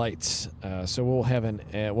under the lights. So we'll have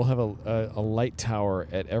a light tower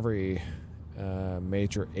at every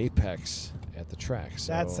major apex at the track.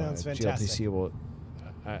 So that sounds fantastic. GLTC will.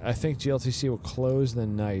 I think GLTC will close the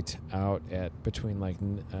night out at between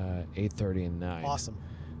 8:30 and 9. Awesome.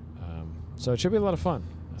 So it should be a lot of fun.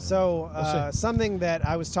 So we'll something that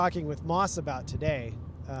I was talking with Moss about today,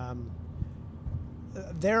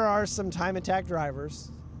 there are some time attack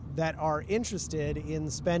drivers that are interested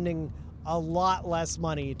in spending a lot less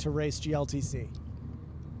money to race GLTC.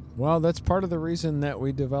 Well, that's part of the reason that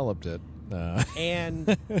we developed it.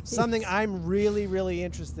 And something I'm really, really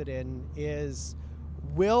interested in is,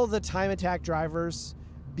 will the time attack drivers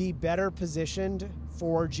be better positioned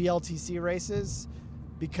for GLTC races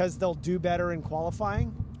because they'll do better in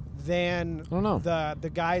qualifying than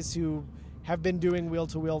the guys who have been doing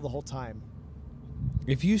wheel-to-wheel the whole time?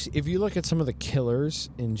 If you look at some of the killers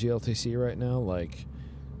in GLTC right now, like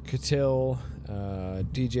Catil,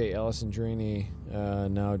 DJ Alessandrini,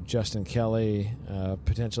 now Justin Kelly,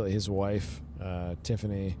 potentially his wife,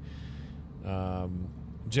 Tiffany,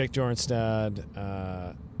 Jake Jornstad,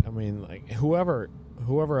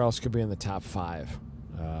 whoever else could be in the top 5.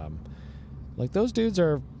 Those dudes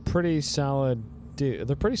are pretty solid.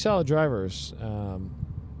 They're pretty solid drivers.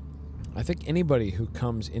 I think anybody who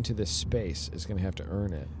comes into this space is going to have to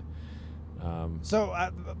earn it.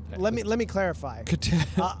 Let me clarify.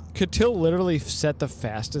 Catil literally set the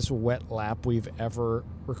fastest wet lap we've ever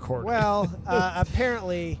recorded. Well,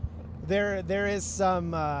 apparently there is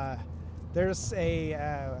some there's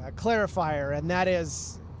a clarifier, and that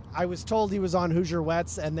is, I was told he was on Hoosier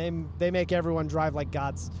Wets, and they make everyone drive like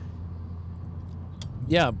gods.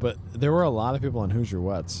 Yeah, but there were a lot of people on Hoosier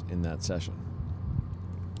Wets in that session.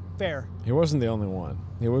 Fair. He wasn't the only one.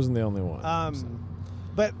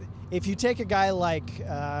 But if you take a guy like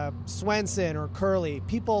Swenson or Curley,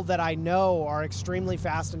 people that I know are extremely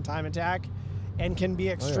fast in time attack and can be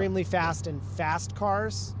extremely fast in fast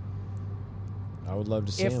cars, I would love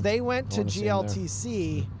to see if him. they went to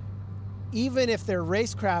GLTC, even if their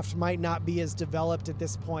racecraft might not be as developed at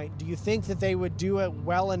this point, do you think that they would do it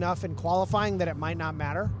well enough in qualifying that it might not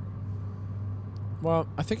matter? Well,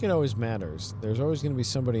 I think it always matters. There's always going to be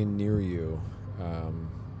somebody near you.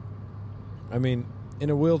 In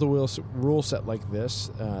a wheel-to-wheel rule set like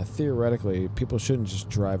this, theoretically, people shouldn't just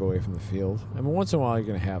drive away from the field. Once in a while, you're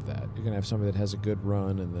going to have that. You're going to have somebody that has a good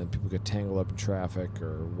run, and then people get tangled up in traffic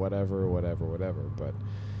or whatever. But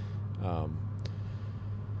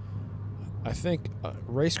I think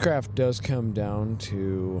racecraft does come down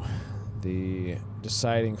to the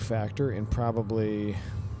deciding factor in probably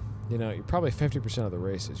 50% of the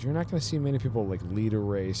races. You're not going to see many people lead a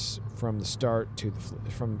race from the start to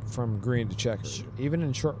from green to checker, even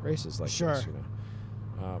in short races like this.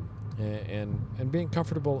 And being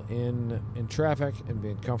comfortable in traffic and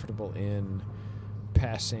being comfortable in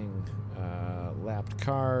passing lapped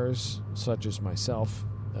cars, such as myself.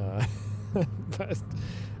 But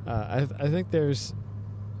I think there's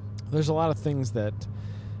a lot of things that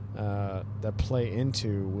play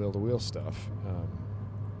into wheel-to-wheel stuff.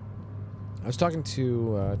 I was talking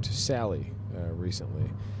to Sally recently,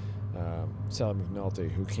 Sally McNulty,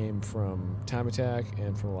 who came from Time Attack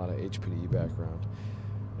and from a lot of HPDE background.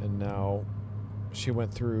 And now she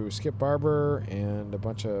went through Skip Barber and a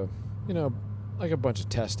bunch of like a bunch of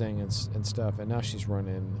testing and stuff. And now she's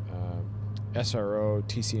running SRO,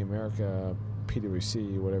 TC America,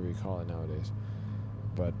 PWC, whatever you call it nowadays.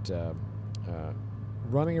 But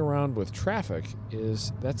running around with traffic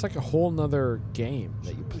that's like a whole nother game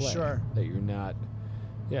that you play. Sure. That you're not.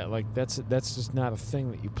 Yeah, like that's just not a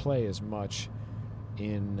thing that you play as much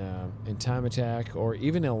in time attack or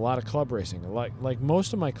even in a lot of club racing. Like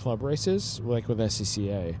most of my club races, like with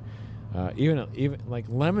SCCA, even like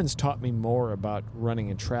Lemons taught me more about running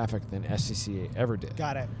in traffic than SCCA ever did.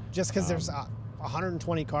 Got it. Just because there's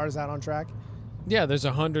 120 cars out on track. Yeah, there's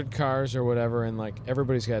 100 cars or whatever, and like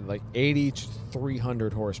everybody's got like 80 to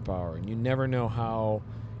 300 horsepower, and you never know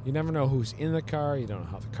who's in the car. You don't know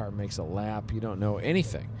how the car makes a lap. You don't know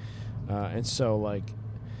anything, and so like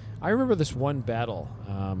I remember this one battle,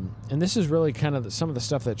 and this is really kind of some of the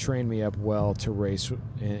stuff that trained me up well to race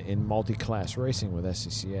in multi-class racing with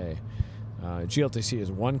SCCA. GLTC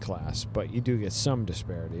is one class, but you do get some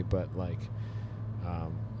disparity. But like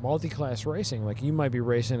multi-class racing, like you might be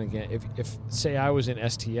racing again. If say I was in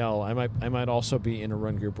STL, I might also be in a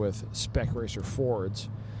run group with Spec Racer Fords.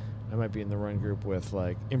 I might be in the run group with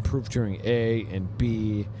like Improved Touring A and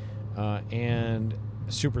B, and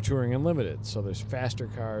Super Touring Unlimited. So there's faster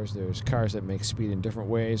cars, there's cars that make speed in different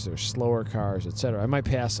ways, there's slower cars, etc. I might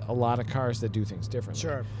pass a lot of cars that do things differently.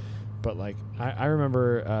 Sure. But like I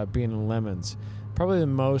remember being in Lemons, probably the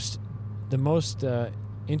most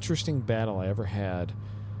interesting battle I ever had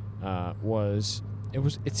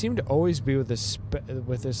it seemed to always be with this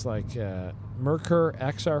like Merkur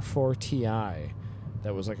XR4 Ti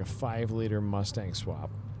that was like a 5-liter Mustang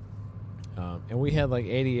swap. And we had like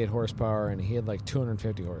 88 horsepower, and he had like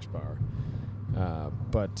 250 horsepower.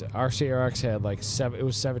 But RCRX had like it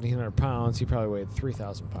was 1,700 pounds. He probably weighed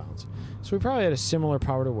 3,000 pounds. So we probably had a similar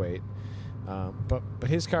power to weight. But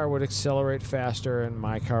his car would accelerate faster, and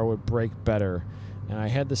my car would brake better. And I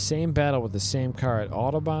had the same battle with the same car at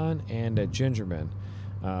Autobahn and at Gingerman,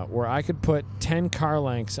 where I could put 10 car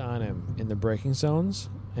lengths on him in the braking zones,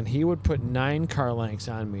 and he would put 9 car lengths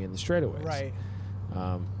on me in the straightaways. Right.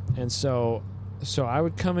 And so I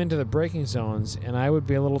would come into the braking zones, and I would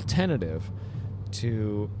be a little tentative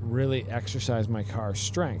to really exercise my car's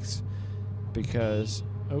strengths, because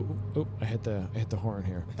I hit the horn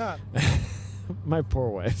here. My poor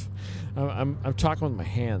wife. I'm talking with my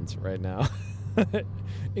hands right now,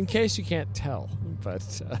 in case you can't tell. But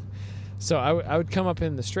so I would come up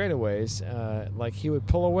in the straightaways, like he would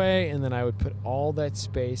pull away, and then I would put all that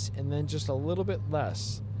space, and then just a little bit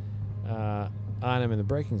less on him in the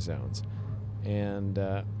braking zones, and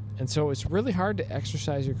so it's really hard to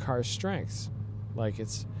exercise your car's strengths. Like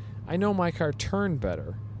I know my car turned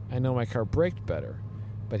better, I know my car braked better,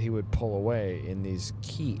 but he would pull away in these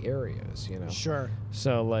key areas, Sure.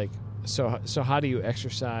 So like so how do you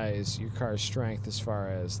exercise your car's strength as far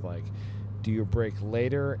as like, do you brake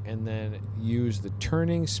later and then use the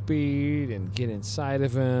turning speed and get inside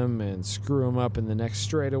of him and screw him up in the next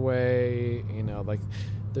straightaway? Like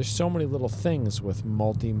there's so many little things with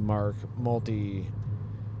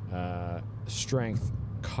multi-strength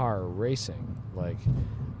car racing. Like,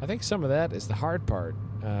 I think some of that is the hard part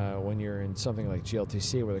when you're in something like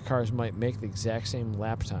GLTC, where the cars might make the exact same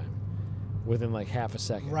lap time within like half a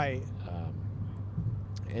second. Right.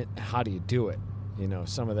 How do you do it?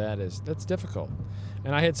 Some of that's difficult.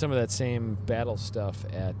 And I had some of that same battle stuff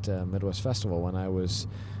at Midwest Festival when I was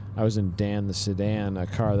in Dan the Sedan, a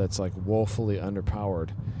car that's like woefully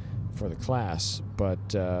underpowered for the class,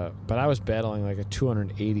 but I was battling like a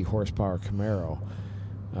 280 horsepower Camaro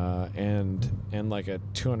and like a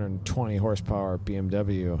 220 horsepower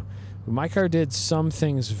BMW. My car did some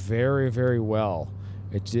things very, very well.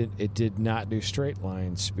 It did not do straight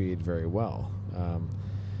line speed very well.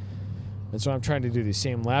 And so I'm trying to do the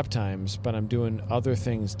same lap times, but I'm doing other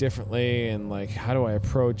things differently. And like, how do I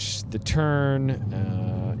approach the turn?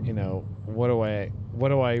 What do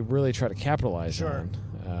I really try to capitalize on?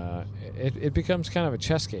 It becomes kind of a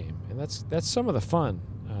chess game, and that's some of the fun.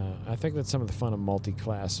 I think that's some of the fun of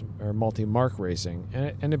multi-class or multi-mark racing,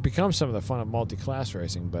 and it becomes some of the fun of multi-class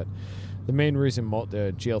racing. But the main reason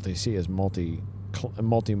the GLTC is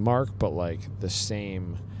multi-mark, but like the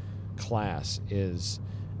same class, is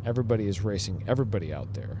everybody is racing everybody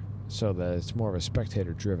out there, so that it's more of a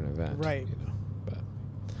spectator-driven event. Right. But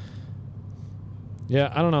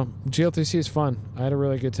yeah, I don't know. GLTC is fun. I had a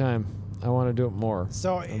really good time. I want to do it more.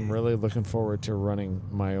 So I'm really looking forward to running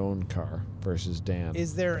my own car versus Dan.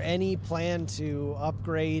 Is there any plan to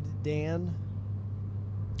upgrade Dan?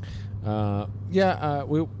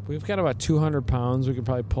 We've got about 200 pounds we could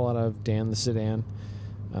probably pull out of Dan the Sedan.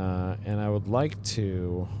 And I would like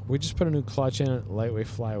to. We just put a new clutch in it, lightweight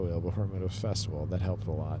flywheel before Midwest Festival. That helped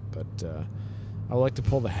a lot. But I would like to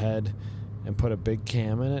pull the head and put a big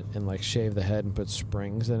cam in it and like shave the head and put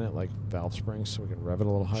springs in it, like valve springs, so we can rev it a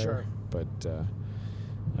little higher. Sure. But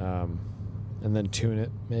and then tune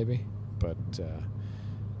it maybe. But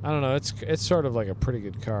I don't know. It's sort of like a pretty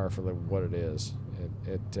good car for like what it is.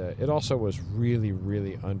 It also was really,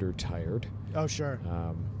 really under tired. Oh, sure.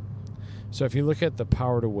 So if you look at the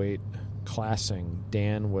power to weight classing,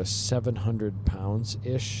 Dan was 700 pounds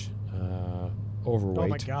ish overweight. Oh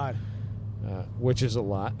my God. Which is a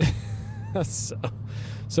lot. so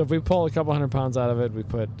if we pull a couple hundred pounds out of it, we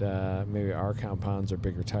put maybe our compounds or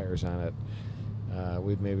bigger tires on it,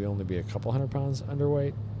 we'd maybe only be a couple hundred pounds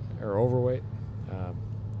underweight or overweight.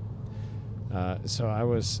 So I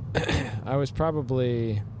was I was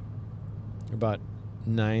probably about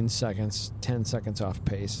 9 seconds, 10 seconds off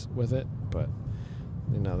pace with it, but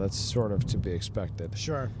that's sort of to be expected.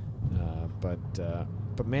 Sure.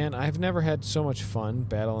 But man, I've never had so much fun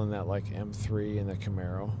battling that like M3 and the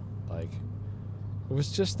Camaro. Like, it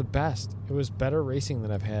was just the best. It was better racing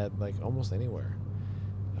than I've had like almost anywhere.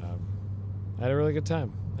 I had a really good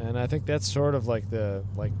time, and I think that's sort of like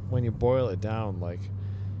when you boil it down, like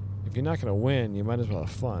if you're not going to win, you might as well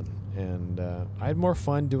have fun. And I had more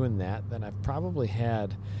fun doing that than I've probably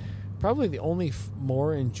had. Probably the only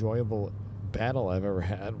more enjoyable battle I've ever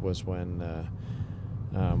had was when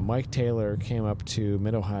Mike Taylor came up to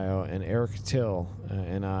Mid-Ohio, and Eric Till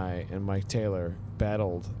and I and Mike Taylor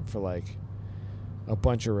battled for like a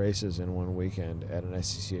bunch of races in one weekend at an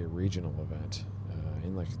SCCA regional event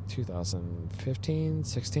in like 2015,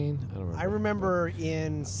 16. I don't remember. I remember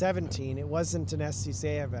in 17, it wasn't an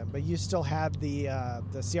SCCA event, but you still had the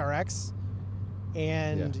CRX,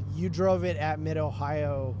 and you drove it at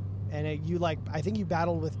Mid-Ohio, and I think you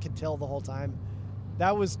battled with Catil the whole time.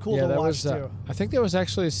 That was cool to watch too. I think that was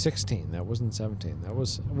actually 16. That wasn't 17.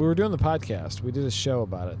 We were doing the podcast. We did a show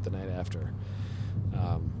about it the night after.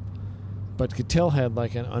 But Catil had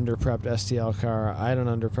like an under-prepped STL car. I had an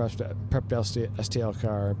under-prepped STL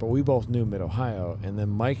car, but we both knew Mid-Ohio, and then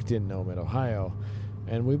Mike didn't know Mid-Ohio.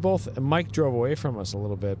 And Mike drove away from us a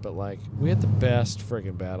little bit, but like we had the best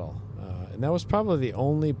friggin' battle. And that was probably the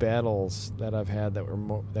only battles that I've had that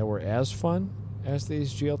were as fun as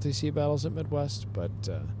these GLTC battles at Midwest. But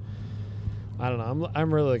I don't know.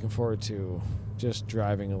 I'm really looking forward to just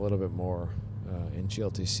driving a little bit more in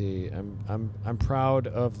GLTC. I'm proud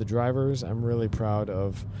of the drivers. I'm really proud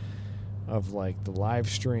of like the live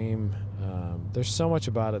stream. There's so much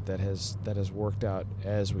about it that has worked out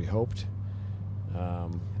as we hoped.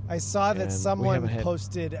 I saw that someone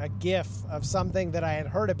posted a GIF of something that I had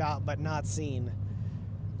heard about but not seen.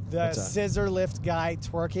 The scissor lift guy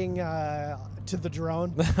twerking to the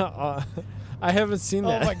drone. I haven't seen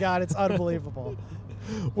that. Oh my God, it's unbelievable.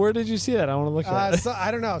 Where did you see that? I want to look at it.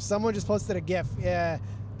 I don't know. Someone just posted a GIF.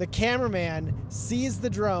 The cameraman sees the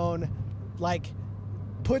drone, like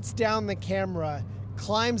puts down the camera,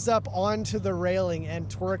 climbs up onto the railing, and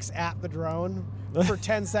twerks at the drone for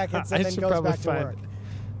 10 seconds and then goes back to work.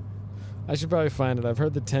 I should probably find it. I've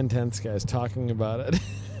heard the 10/10ths guys talking about it.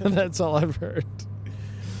 That's all I've heard.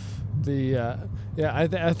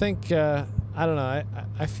 I think I don't know.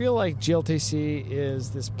 I feel like GLTC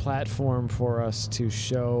is this platform for us to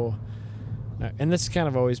show, and this kind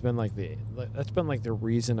of always been that's been like the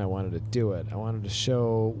reason I wanted to do it. I wanted to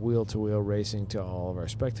show wheel-to-wheel racing to all of our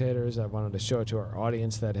spectators. I wanted to show it to our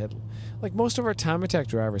audience that had, like, most of our time attack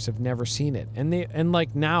drivers have never seen it, and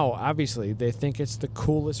like now obviously they think it's the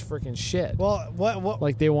coolest freaking shit. Well, what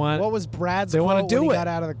like they want? What was Brad's quote when he got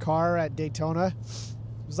out of the car at Daytona?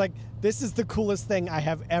 It was like, "This is the coolest thing I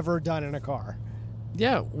have ever done in a car."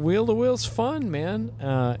 Yeah, wheel-to-wheel's fun, man.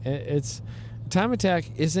 It's time attack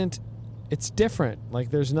isn't. It's different. Like,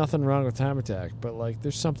 there's nothing wrong with time attack, but like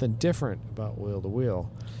there's something different about wheel-to-wheel.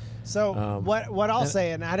 So what I'll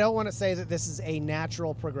say, and I don't want to say that this is a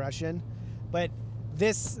natural progression, but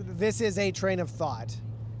this is a train of thought.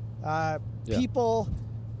 People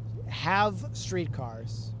have street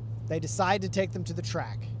cars. They decide to take them to the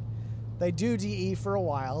track. They do DE for a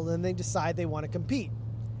while, then they decide they want to compete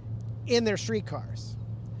in their street cars.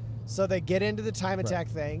 So they get into the time attack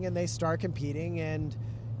thing and they start competing, and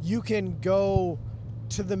you can go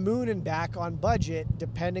to the moon and back on budget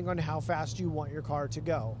depending on how fast you want your car to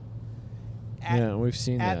go. We've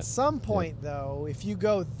seen that. At some point, though, if you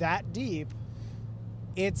go that deep,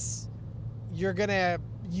 you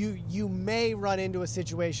may run into a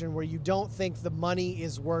situation where you don't think the money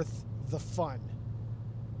is worth the fun.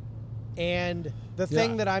 And the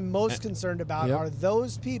thing that I'm most concerned about are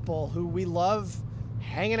those people who we love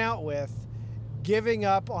hanging out with giving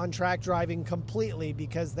up on track driving completely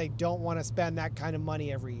because they don't want to spend that kind of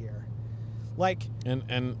money every year. Like,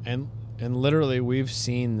 and literally we've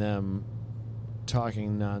seen them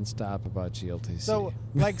talking nonstop about GLTC. So,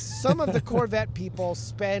 like, some of the Corvette people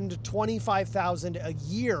spend $25,000 a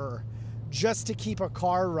year just to keep a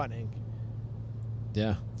car running.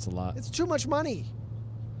 Yeah, it's a lot. It's too much money.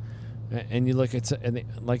 And you look at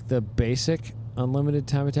like the basic unlimited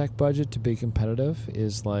time attack budget to be competitive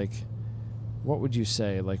is like, what would you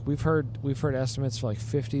say? Like we've heard estimates for like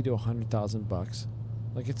 $50,000 to $100,000.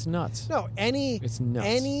 Like it's nuts. No, it's nuts.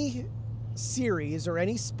 Any series or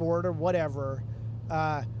any sport or whatever,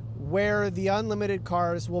 where the unlimited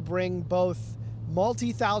cars will bring both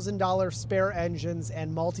multi-$1,000 spare engines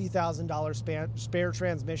and multi-$1,000 spare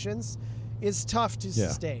transmissions is tough to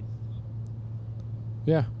sustain.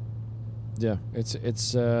 Yeah. Yeah, it's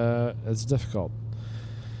difficult.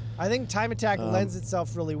 I think time attack lends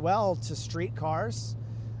itself really well to street cars.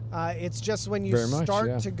 It's just when you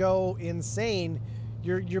start to go insane,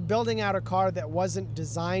 you're building out a car that wasn't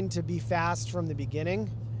designed to be fast from the beginning,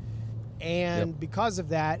 and because of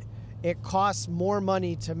that, it costs more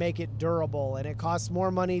money to make it durable, and it costs more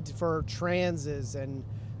money for transes and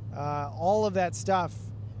all of that stuff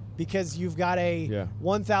because you've got a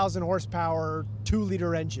 1,000 horsepower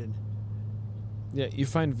 2-liter engine. Yeah, you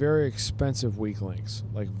find very expensive weak links,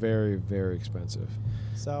 like very, very expensive.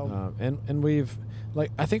 So, and we've,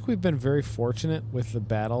 like, I think we've been very fortunate with the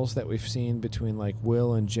battles that we've seen between like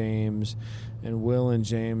Will and James, and Will and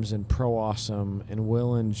James and Pro Awesome, and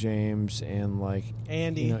Will and James and like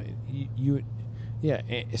Andy.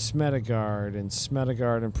 Smedegard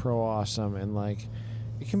and Pro Awesome, and like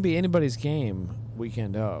it can be anybody's game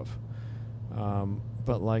weekend of.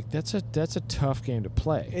 But like that's a tough game to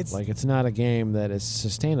play. It's not a game that is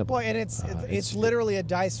sustainable. Well, and it's literally a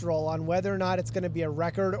dice roll on whether or not it's going to be a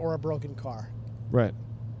record or a broken car. Right.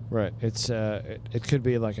 It's it could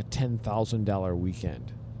be like a $10,000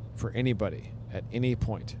 weekend for anybody at any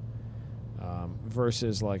point,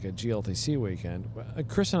 versus like a GLTC weekend.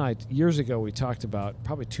 Chris and I years ago we talked about,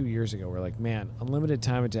 probably 2 years ago, we're like, man, unlimited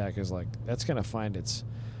time attack is like, that's going to find its,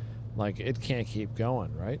 like, it can't keep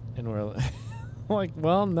going, right? And we're like,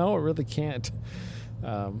 well, no, it really can't.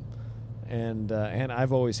 And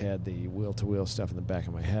I've always had the wheel-to-wheel stuff in the back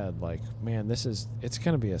of my head. Like, man, it's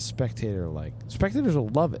going to be a spectator. Like, spectators will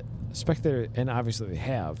love it. And obviously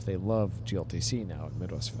they love GLTC now at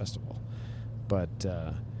Midwest Festival. But,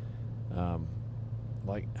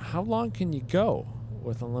 like, how long can you go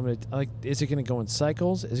with unlimited? Like, is it going to go in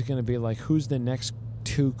cycles? Is it going to be like, who's the next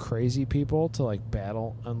two crazy people to like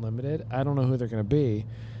battle unlimited? I don't know who they're going to be.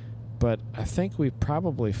 But I think we've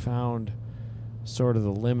probably found sort of the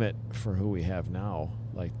limit for who we have now,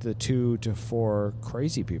 like the 2 to 4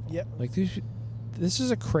 crazy people. Yep. Like this is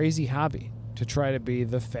a crazy hobby to try to be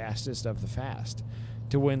the fastest of the fast,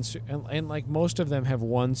 to win, and like most of them have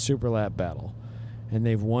won Super Lap Battle, and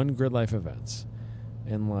they've won Grid Life events,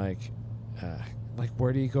 and like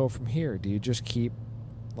where do you go from here? Do you just keep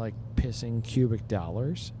like pissing cubic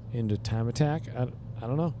dollars into time attack? I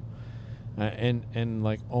don't know. And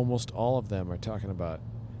like almost all of them are talking about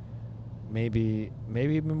maybe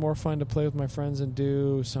it'd be more fun to play with my friends and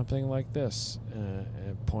do something like this,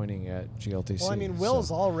 pointing at GLTC. Well, I mean,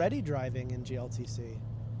 Will's already driving in GLTC.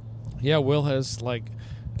 Yeah, Will has like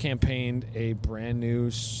campaigned a brand new,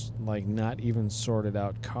 like not even sorted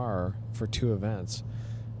out car for 2 events,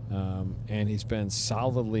 and he's been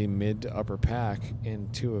solidly mid to upper pack in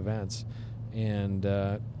 2 events. And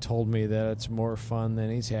told me that it's more fun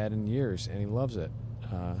than he's had in years, and he loves it.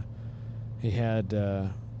 He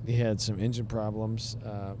had some engine problems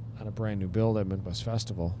on a brand new build at Midwest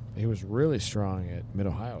Festival. He was really strong at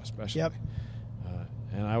Mid-Ohio, especially. Yep.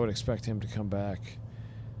 And I would expect him to come back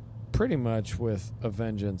pretty much with a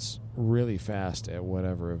vengeance really fast at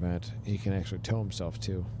whatever event he can actually tow himself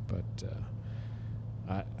to. But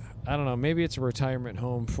I don't know. Maybe it's a retirement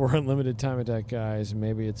home for unlimited time attack guys.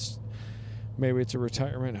 Maybe it's a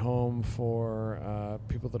retirement home for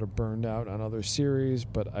people that are burned out on other series,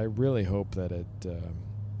 but I really hope that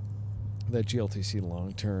that GLTC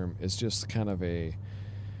long term is just kind of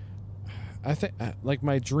I think like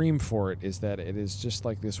my dream for it is that it is just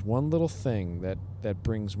like this one little thing that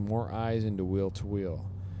brings more eyes into wheel to wheel,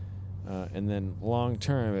 and then long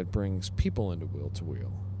term it brings people into wheel to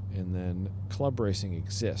wheel, and then club racing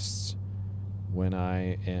exists when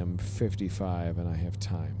I am 55 and I have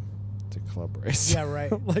time to club race. Yeah,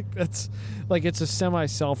 right. Like that's like it's a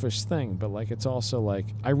semi-selfish thing, but like it's also like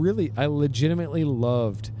I legitimately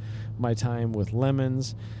loved my time with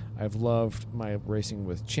Lemons. I've loved my racing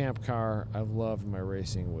with Champ Car. I've loved my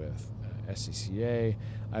racing with SCCA.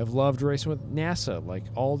 I've loved racing with NASA, like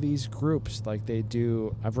all these groups, like they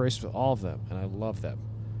do. I've raced with all of them, and I love them.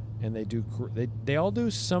 And they all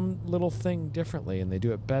do some little thing differently, and they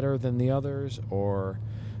do it better than the others, or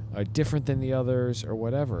different than the others, or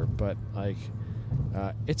whatever. But like,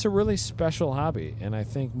 it's a really special hobby, and I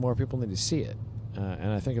think more people need to see it.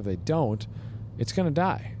 And I think if they don't, it's going to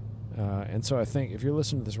die. And so I think if you're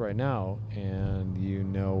listening to this right now and you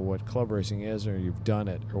know what club racing is, or you've done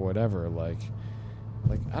it or whatever, like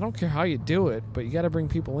I don't care how you do it, but you got to bring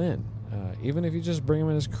people in. Even if you just bring them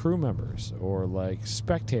in as crew members or like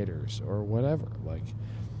spectators or whatever. Like,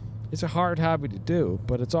 it's a hard hobby to do,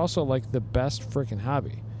 but it's also like the best freaking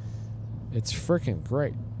hobby. It's freaking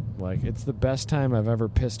great. Like, it's the best time I've ever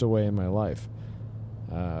pissed away in my life.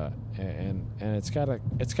 And it's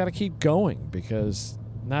gotta keep going, because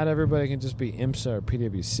not everybody can just be IMSA or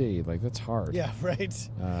PWC. Like, that's hard. Yeah, right.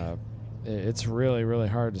 It's really, really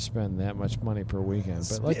hard to spend that much money per weekend.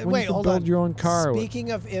 But like, when Wait, you can build your own car.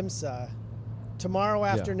 Speaking of IMSA, tomorrow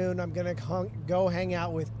afternoon I'm going to go hang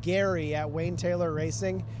out with Gary at Wayne Taylor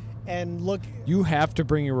Racing and look. You have to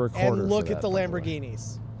bring your recorder. And look for at that, the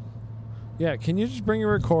Lamborghinis. Yeah, can you just bring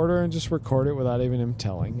your recorder and just record it without even him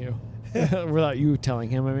telling you? Without you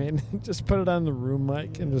telling him, I mean. Just put it on the room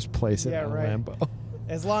mic and just place it on a Lambo.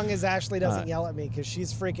 As long as Ashley doesn't yell at me, because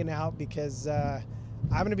she's freaking out, because I'm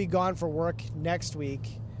going to be gone for work next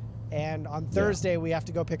week, and on Thursday we have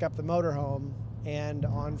to go pick up the motorhome, and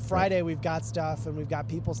on Friday we've got stuff, and we've got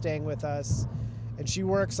people staying with us, and she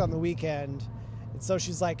works on the weekend, and so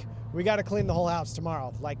she's like, we got to clean the whole house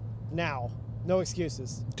tomorrow, like now. No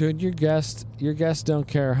excuses. Dude, your guests don't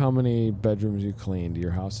care how many bedrooms you cleaned.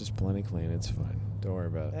 Your house is plenty clean. It's fine. Don't worry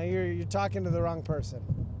about it. Now you're talking to the wrong person.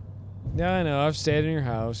 Yeah, I know. I've stayed in your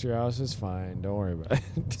house. Your house is fine. Don't worry about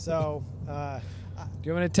it. So, do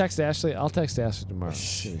you want me to text Ashley? I'll text Ashley tomorrow.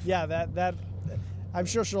 Yeah, that I'm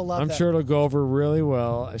sure she'll love that. I'm sure it'll go over really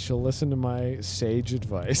well. She'll listen to my sage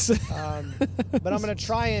advice. But I'm going to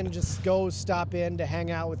try and just go stop in to hang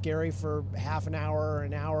out with Gary for half an hour or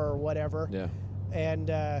an hour or whatever. Yeah. And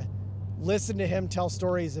listen to him tell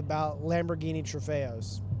stories about Lamborghini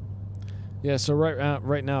Trofeos. Yeah, so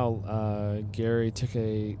right now, Gary took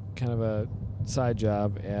a kind of a side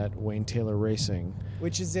job at Wayne Taylor Racing.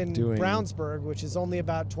 Which is in Brownsburg, which is only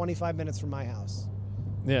about 25 minutes from my house.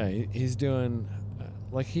 Yeah, he's doing...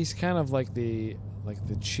 like, he's kind of like the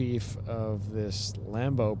chief of this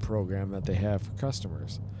Lambo program that they have for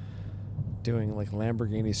customers, doing like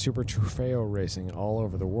Lamborghini Super Trofeo racing all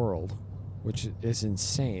over the world, which is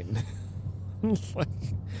insane. Like,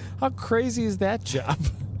 how crazy is that job?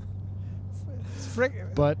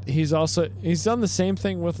 But he's done the same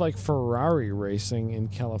thing with like Ferrari racing in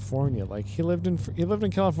California. Like, he lived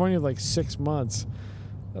in California like 6 months,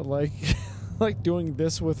 like like doing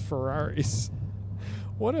this with Ferraris.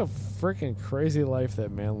 What a freaking crazy life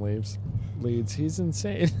that man leads. He's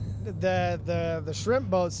insane. The shrimp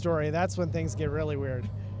boat story, that's when things get really weird.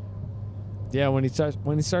 Yeah, when he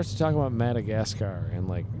starts to talk about Madagascar and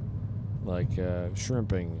like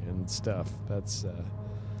shrimping and stuff, that's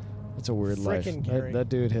a weird life. That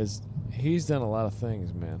dude he's done a lot of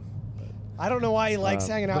things, man. I don't know why he likes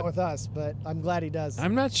hanging out with us, but I'm glad he does.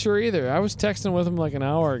 I'm not sure either. I was texting with him like an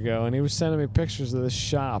hour ago, and he was sending me pictures of this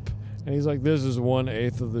shop. And he's like, this is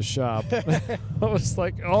 1/8 of the shop. I was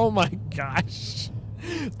like, oh my gosh.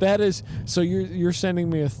 That is, so you're sending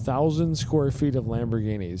me 1,000 square feet of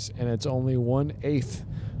Lamborghinis, and it's only 1/8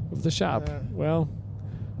 of the shop. Well,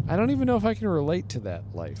 I don't even know if I can relate to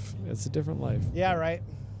that life. It's a different life. Yeah, right.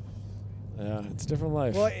 Yeah, it's a different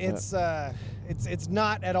life. Well, it's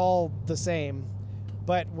not at all the same.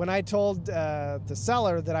 But when I told the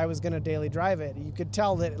seller that I was going to daily drive it, you could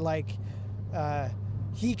tell that like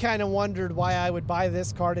he kind of wondered why I would buy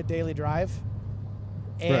this car to daily drive.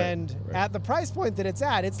 And at the price point that it's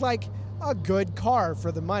at, it's like a good car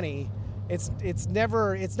for the money. It's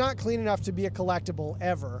not clean enough to be a collectible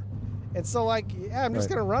ever. And so like, yeah, I'm just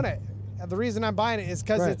going to run it. And the reason I'm buying it is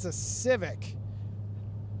because it's a Civic.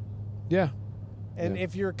 Yeah. And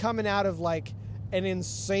if you're coming out of like an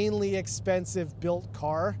insanely expensive built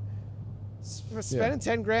car, spending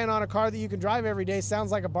 10 grand on a car that you can drive every day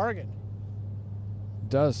sounds like a bargain. It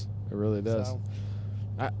does. It really does. So.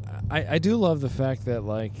 I do love the fact that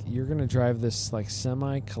like you're gonna drive this like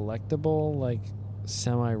semi-collectible, like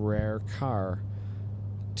semi-rare car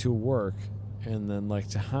to work, and then like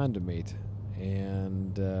to Honda Meet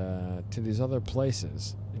and to these other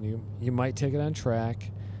places, and you might take it on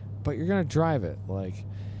track, but you're gonna drive it. Like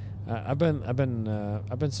I've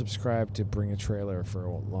been subscribed to Bring a Trailer for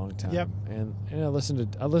a long time. Yep. And I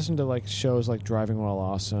listen to like shows like Driving While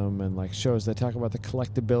Awesome and like shows that talk about the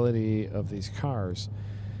collectability of these cars.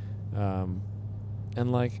 And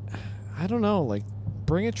like, I don't know, like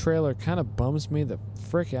Bring a Trailer kind of bums me the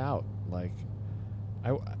frick out. Like,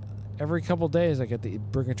 every couple days I get the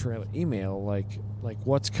Bring a Trailer email like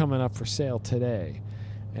what's coming up for sale today,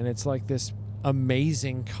 and it's like this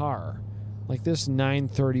amazing car, like this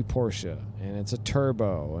 930 Porsche, and it's a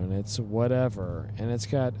turbo, and it's whatever, and it's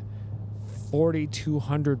got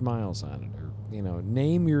 4,200 miles on it, or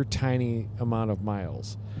name your tiny amount of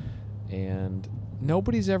miles, and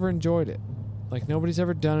nobody's ever enjoyed it. Like nobody's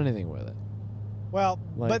ever done anything with it. Well,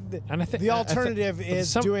 like, but the alternative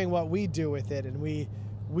is doing what we do with it, and we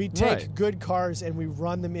take good cars and we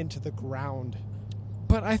run them into the ground.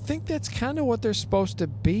 But I think that's kind of what they're supposed to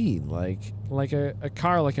be, like a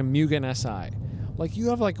car like a Mugen SI. Like you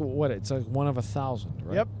have like it's like 1 of 1,000,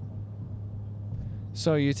 right? Yep.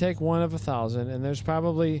 So you take 1 of 1,000, and there's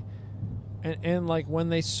probably, and like when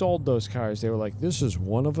they sold those cars, they were like, this is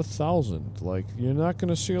 1 of 1,000. Like you're not going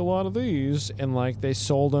to see a lot of these, and like they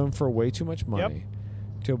sold them for way too much money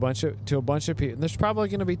to a bunch of people. And there's probably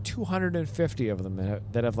going to be 250 of them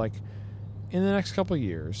that have like, in the next couple of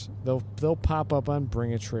years, they'll pop up on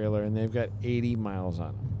Bring a Trailer, and they've got 80 miles on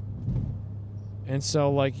them. And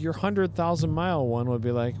so, like, your 100,000-mile one would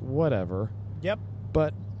be like, whatever. Yep.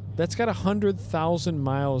 But that's got 100,000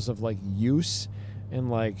 miles of, like, use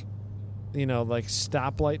and, like, like,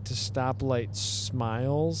 stoplight to stoplight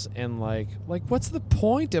smiles. And, like, what's the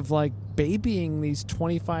point of, like, babying these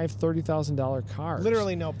 $25,000, $30,000 cars?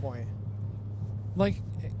 Literally no point. Like...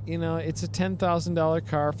 it's a $10,000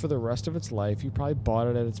 car for the rest of its life. You probably bought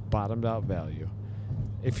it at its bottomed out value.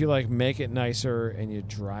 If you like make it nicer and you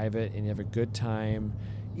drive it and you have a good time,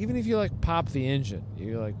 even if you like pop the engine,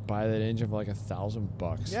 you like buy that engine for like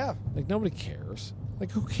 $1,000. Yeah. Like nobody cares.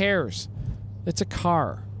 Like who cares? It's a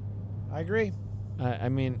car. I agree. I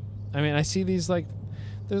mean, I see these like,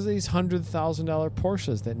 there's these $100,000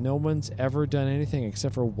 Porsches that no one's ever done anything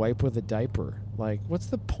except for wipe with a diaper. Like, what's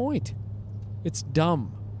the point? It's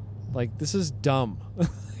dumb. Like, this is dumb.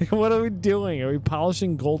 What are we doing? Are we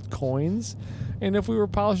polishing gold coins? And if we were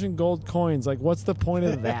polishing gold coins, like, what's the point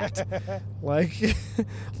of that?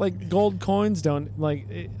 like gold coins don't, like,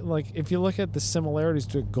 if you look at the similarities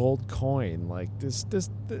to a gold coin, like, this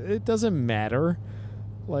it doesn't matter.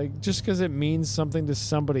 Like, just because it means something to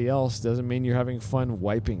somebody else doesn't mean you're having fun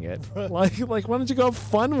wiping it. like, why don't you go have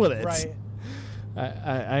fun with it? Right.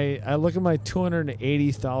 I look at my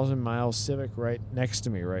 280,000 mile Civic right next to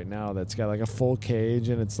me right now that's got like a full cage,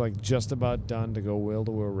 and it's like just about done to go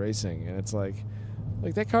wheel-to-wheel racing, and it's like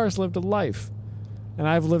that car's lived a life, and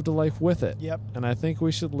I've lived a life with it. Yep. And I think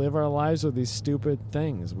we should live our lives with these stupid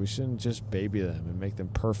things. We shouldn't just baby them and make them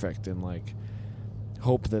perfect and like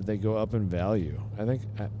hope that they go up in value. I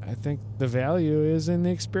think the value is in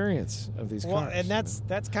the experience of these cars. Well, and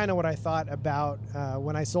that's kind of what I thought about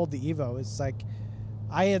when I sold the Evo. It's like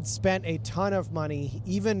I had spent a ton of money.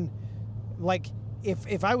 Even like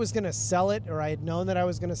if I was going to sell it, or I had known that I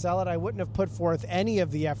was going to sell it, I wouldn't have put forth any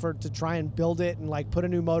of the effort to try and build it and like put a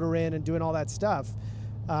new motor in and doing all that stuff.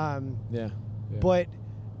 Yeah. But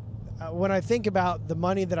when I think about the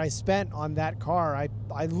money that I spent on that car,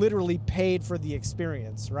 I literally paid for the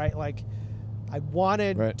experience, right? Like I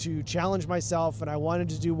wanted to challenge myself, and I wanted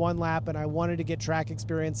to do one lap, and I wanted to get track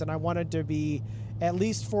experience, and I wanted to be, at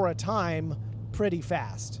least for a time, pretty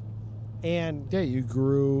fast. And yeah, you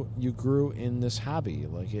grew in this hobby.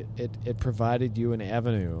 Like it provided you an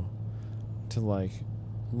avenue to like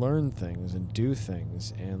learn things and do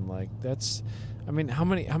things, and like that's, I mean, how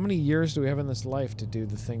many years do we have in this life to do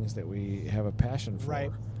the things that we have a passion for?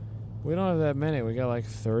 Right. We don't have that many. We got like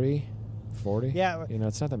 30, 40. Yeah.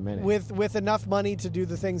 It's not that many. With enough money to do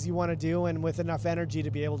the things you want to do, and with enough energy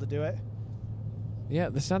to be able to do it. Yeah,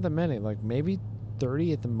 that's not that many. Like maybe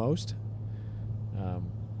 30 at the most.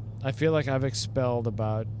 I feel like I've expelled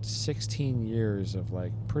about 16 years of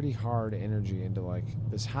like pretty hard energy into like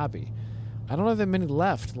this hobby. I don't have that many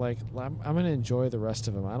left. Like I'm going to enjoy the rest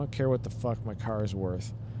of them. I don't care what the fuck my car is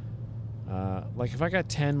worth. Like if I got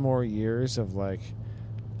 10 more years of like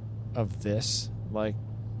of this, like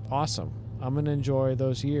awesome. I'm going to enjoy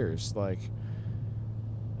those years. Like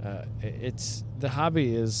it's the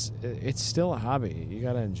hobby is it's still a hobby. You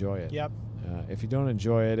got to enjoy it. Yep. If you don't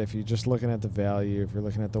enjoy it, if you're just looking at the value, if you're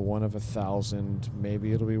looking at the 1 of 1,000,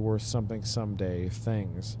 maybe it'll be worth something someday.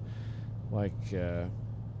 Things like, I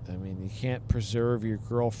mean, you can't preserve your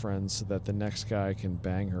girlfriend so that the next guy can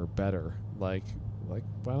bang her better. Like,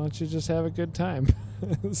 why don't you just have a good time?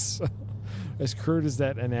 So, as crude as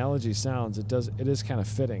that analogy sounds, it is kind of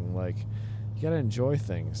fitting. Like, you gotta enjoy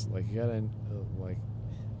things. Like, you gotta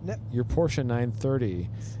your Porsche 930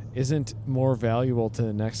 isn't more valuable to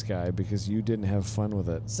the next guy because you didn't have fun with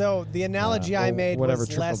it. So the analogy I made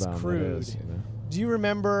was less crude. Is, you know? Do you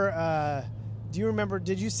remember?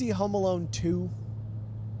 Did you see Home Alone 2?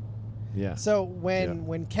 Yeah. So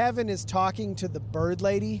when Kevin is talking to the bird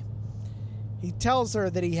lady, he tells her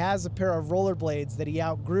that he has a pair of rollerblades that he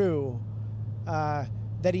outgrew,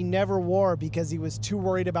 that he never wore because he was too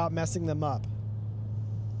worried about messing them up.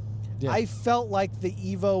 Yeah. I felt like the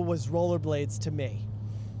Evo was rollerblades to me.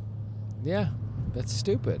 Yeah, that's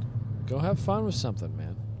stupid. Go have fun with something,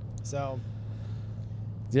 man. So.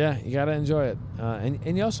 Yeah, you gotta enjoy it,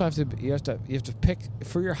 and you also have to pick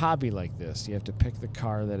for your hobby like this. You have to pick the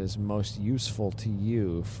car that is most useful to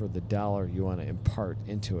you for the dollar you want to impart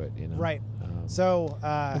into it. You know, right? And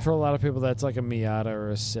for a lot of people, that's like a Miata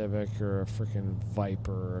or a Civic or a freaking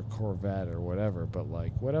Viper or a Corvette or whatever. But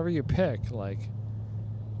like whatever you pick, like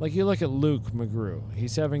you look at Luke McGrew,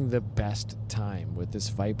 he's having the best time with this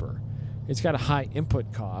Viper. It's got a high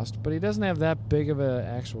input cost, but he doesn't have that big of an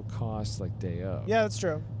actual cost like day of. Yeah, that's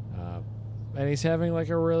true. And he's having like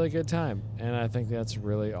a really good time, and I think that's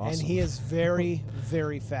really awesome. And he is very,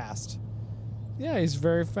 very fast. Yeah, he's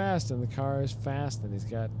very fast, and the car is fast, and he's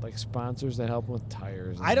got like sponsors that help him with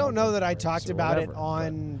tires. I don't know that I talked about it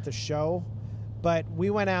on the show, but we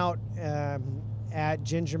went out at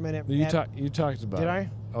Gingerman. You talked about it. Did I?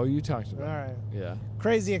 Oh, you talked about it. All right. Yeah.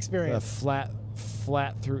 Crazy experience.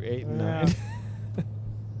 Flat through 8 and 9.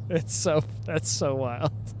 That's so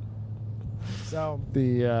wild. So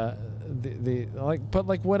but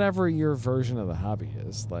whatever your version of the hobby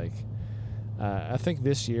is, like I think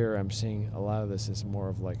this year I'm seeing a lot of this is more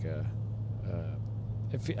of like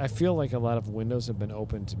I feel like a lot of windows have been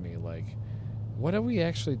opened to me. Like, what are we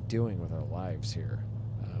actually doing with our lives here?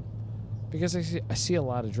 Because I see a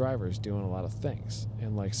lot of drivers doing a lot of things,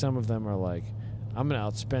 and like some of them are like, I'm going to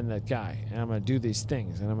outspend that guy, and I'm going to do these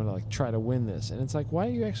things, and I'm going to like try to win this. And it's like, why are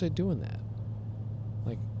you actually doing that?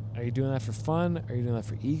 Like, are you doing that for fun? Are you doing that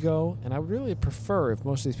for ego? And I would really prefer if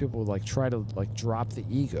most of these people would like try to like drop the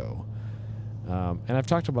ego. And I've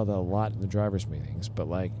talked about that a lot in the drivers' meetings, but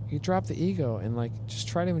like you drop the ego and like just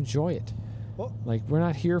try to enjoy it. Well, like, we're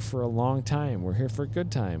not here for a long time. We're here for a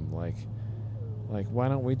good time. Like, why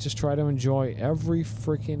don't we just try to enjoy every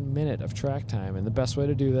freaking minute of track time? And the best way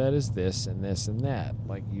to do that is this and this and that.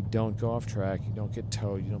 Like, you don't go off track, you don't get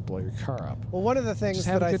towed, you don't blow your car up. Well, one of the things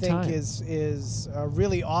that I think is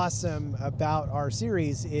really awesome about our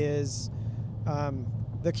series is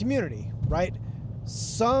the community, right?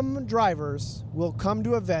 Some drivers will come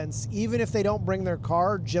to events even if they don't bring their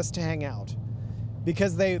car just to hang out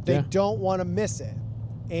because they don't want to miss it.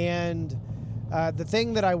 And the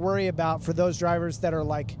thing that I worry about for those drivers that are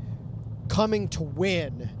like coming to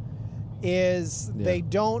win is they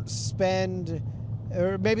don't spend,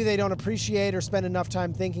 or maybe they don't appreciate or spend enough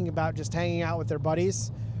time thinking about just hanging out with their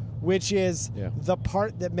buddies, which is the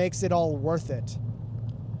part that makes it all worth it.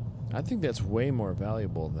 I think that's way more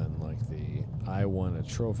valuable than like the I won a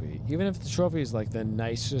trophy. Even if the trophy is like the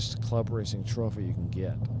nicest club racing trophy you can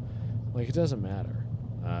get. Like, it doesn't matter.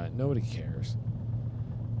 Nobody cares.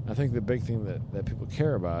 I think the big thing that people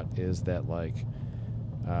care about is that, like,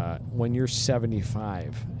 when you're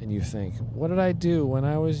 75 and you think, what did I do when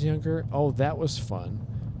I was younger? Oh, that was fun.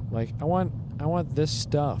 Like, I want this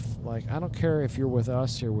stuff. Like, I don't care if you're with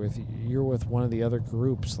us or you're with one of the other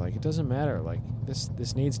groups. Like, it doesn't matter. Like,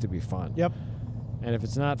 this needs to be fun. Yep. And if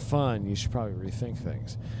it's not fun, you should probably rethink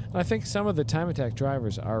things. And I think some of the Time Attack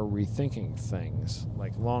drivers are rethinking things.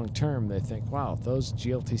 Like, long term, they think, wow, those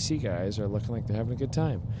GLTC guys are looking like they're having a good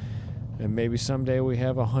time. And maybe someday we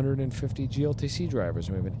have 150 GLTC drivers.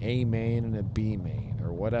 And we have an A main and a B main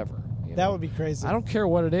or whatever. That would be crazy. I don't care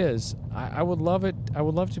what it is. I would love it. I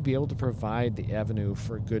would love to be able to provide the avenue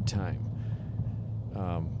for a good time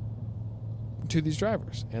to these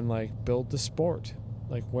drivers and, like, build the sport.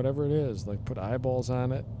 Like, whatever it is, like, put eyeballs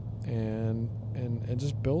on it and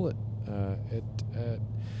just build it.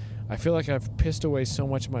 I feel like I've pissed away so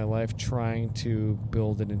much of my life trying to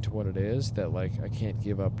build it into what it is that, like, I can't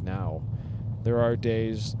give up now. There are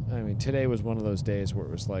days, I mean, today was one of those days where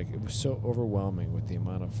it was like, it was so overwhelming with the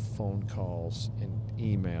amount of phone calls and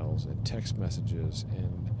emails and text messages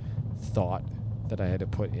and thought that I had to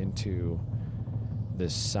put into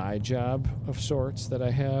this side job of sorts that I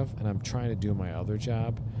have, and I'm trying to do my other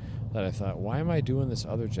job, that I thought, why am I doing this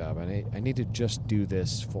other job? I need to just do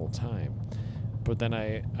this full time. But then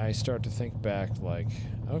I start to think back, like,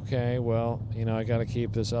 okay, well, you know, I got to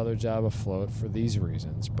keep this other job afloat for these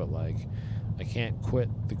reasons, but, like, I can't quit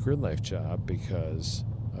the grid life job because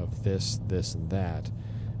of this, and that.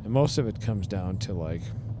 And most of it comes down to like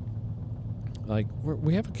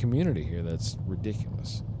we have a community here that's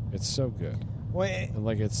ridiculous. It's so good. Well, and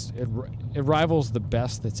like it rivals the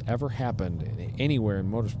best that's ever happened anywhere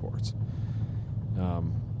in motorsports.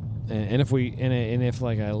 And if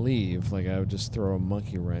like I leave, like I would just throw a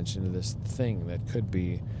monkey wrench into this thing that could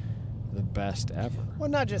be the best ever. Well,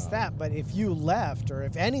 not just that, but if you left or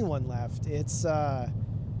if anyone left, it's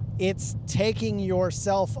taking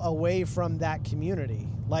yourself away from that community.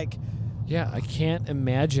 Like, yeah, I can't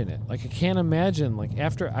imagine it. Like I can't imagine like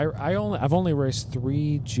after I've only raced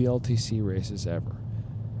 3 GLTC races ever.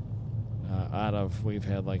 Out of we've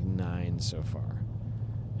had like 9 so far.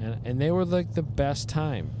 And they were like the best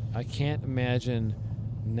time. I can't imagine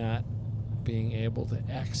not being able to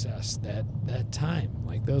access that time.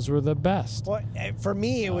 Like those were the best. Well, for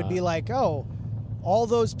me, it would be like, oh, all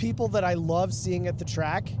those people that I love seeing at the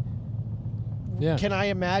track. Yeah. Can I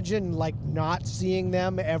imagine like not seeing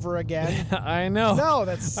them ever again? I know. No,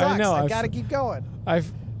 that sucks. I know. I got to keep going.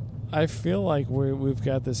 I feel like we've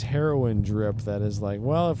got this heroin drip that is like,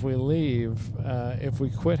 well, if we leave, if we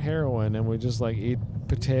quit heroin and we just like eat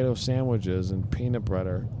potato sandwiches and peanut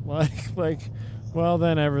butter, like, well,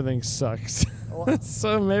 then everything sucks.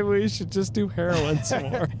 So maybe we should just do heroin some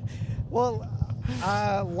more. Well,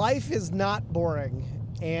 life is not boring,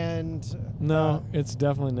 and no, it's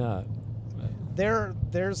definitely not.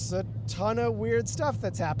 There's a ton of weird stuff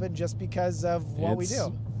that's happened just because of what we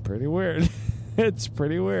do. Pretty weird. It's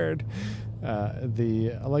pretty weird.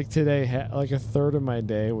 Like today, like a third of my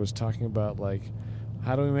day was talking about like,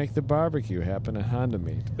 how do we make the barbecue happen at Honda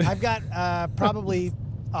Meet? I've got probably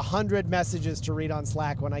 100 messages to read on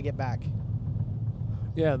Slack when I get back.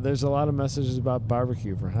 Yeah, there's a lot of messages about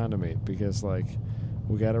barbecue for Honda Meet because like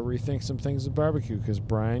we got to rethink some things with barbecue because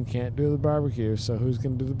Brian can't do the barbecue, so who's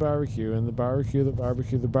going to do the barbecue? And the barbecue, and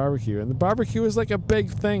the barbecue is like a big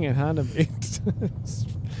thing at Honda Meet.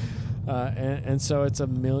 And so it's a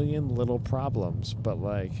million little problems, but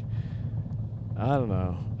like, I don't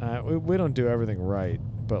know. We don't do everything right,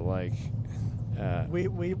 but like, we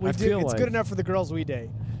I do. It's good enough for the girls we date.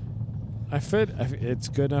 It's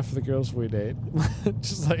good enough for the girls we date.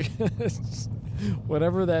 Just like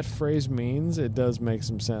whatever that phrase means, it does make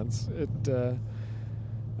some sense. I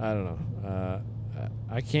don't know.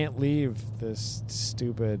 I can't leave this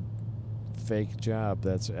stupid fake job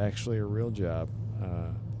that's actually a real job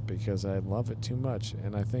because I love it too much.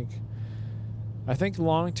 And I think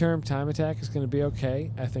long-term Time Attack is going to be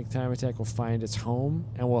okay. I think Time Attack will find its home,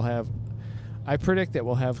 and I predict that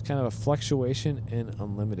we'll have kind of a fluctuation in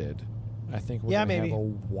Unlimited. I think we're going to have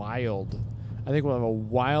we'll have a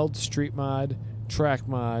wild street mod, track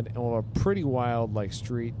mod, and we'll have a pretty wild like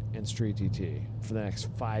street and street DT for the next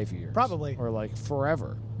 5 years. Probably. Or like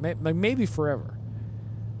forever. Maybe forever.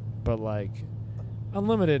 But like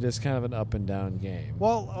Unlimited is kind of an up and down game.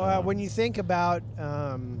 Well, when you think about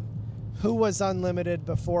who was Unlimited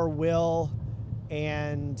before Will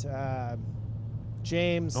and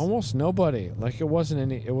James, almost nobody. Like it was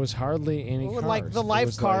hardly any cars. Like the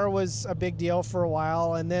Life car was a big deal for a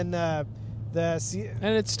while, and then and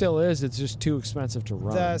it still is. It's just too expensive to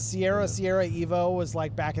run. The Sierra Evo was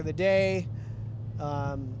like back in the day.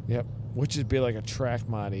 Yep, which would be like a track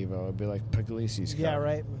mod Evo. It'd be like Puglisi's car. Yeah,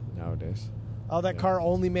 right. Nowadays. Oh, that car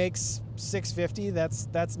only makes 650.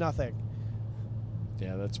 That's nothing.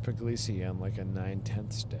 Yeah, that's Puglisi on like a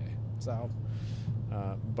 9/10 day. So,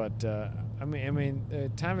 I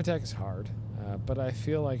mean, Time Attack is hard, but I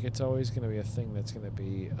feel like it's always going to be a thing that's going to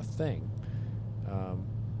be a thing.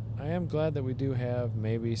 I am glad that we do have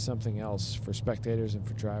maybe something else for spectators and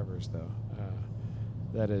for drivers, though.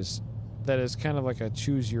 That is kind of like a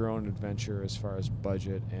choose your own adventure as far as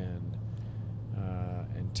budget and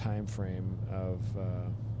time frame of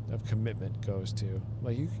commitment goes to.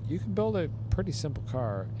 Like you can build a pretty simple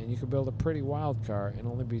car and you can build a pretty wild car and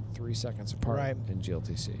only be 3 seconds apart in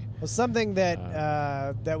GLTC. Well, something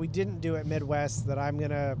that that we didn't do at Midwest that I'm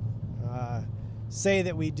gonna say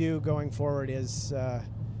that we do going forward is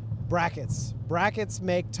brackets. Brackets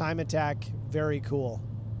make Time Attack very cool.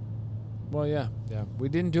 Well, yeah. We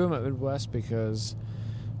didn't do them at Midwest because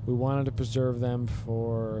we wanted to preserve them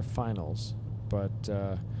for finals. But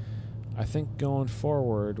I think going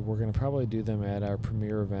forward, we're going to probably do them at our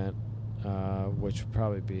premier event, which would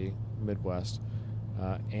probably be Midwest,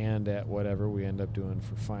 and at whatever we end up doing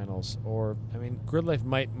for finals. Or, I mean, Grid Life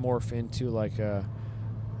might morph into like a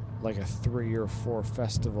 3 or 4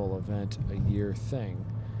 festival event a year thing.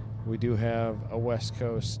 We do have a West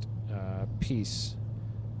Coast piece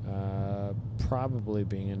probably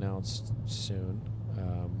being announced soon.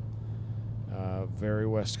 very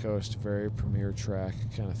West Coast, very premier track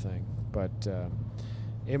kind of thing. But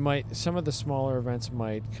it might, some of the smaller events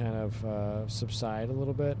might kind of subside a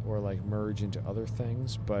little bit or like merge into other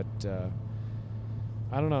things. But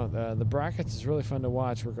I don't know. The brackets is really fun to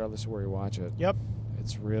watch regardless of where you watch it. Yep.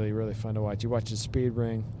 It's really, really fun to watch. You watch the Speed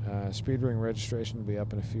Ring. Speed Ring registration will be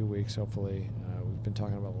up in a few weeks, hopefully. We've been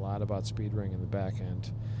talking about a lot about Speed Ring in the back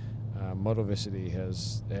end. Motovicity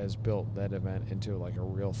has built that event into like a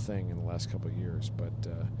real thing in the last couple of years. But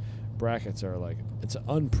brackets are like, it's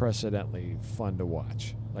unprecedentedly fun to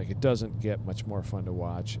watch. Like, it doesn't get much more fun to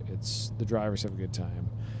watch. It's, the drivers have a good time.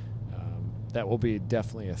 That will be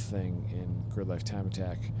definitely a thing in Grid Life Time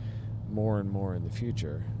Attack more and more in the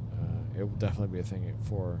future. It will definitely be a thing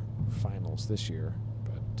for finals this year.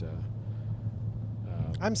 But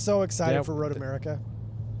I'm so excited for Road America.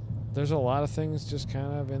 There's a lot of things just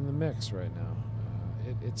kind of in the mix right now.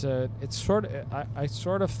 It's sort of, I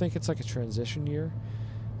sort of think it's like a transition year,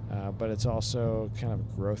 but it's also kind of a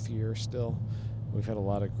growth year still. We've had a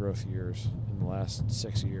lot of growth years in the last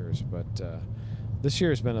 6 years, but this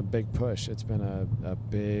year has been a big push. It's been a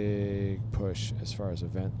big push as far as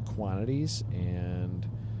event quantities, and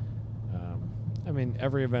I mean,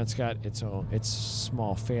 every event's got its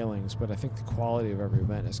small failings, but I think the quality of every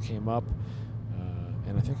event has came up,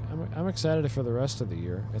 and I think I'm excited for the rest of the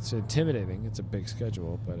year. It's intimidating. It's a big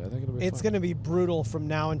schedule, but I think it'll be fun. It's going to be brutal from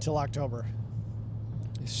now until October.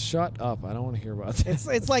 Shut up. I don't want to hear about that.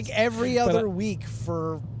 It's like every other week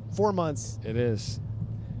for 4 months. It is.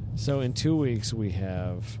 So in 2 weeks, we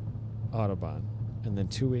have Autobahn, and then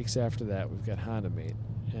 2 weeks after that, we've got Honda Meet.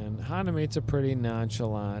 And Honda Meet's a pretty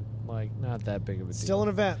nonchalant, like, not that big of a deal. Still an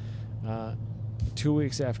event. 2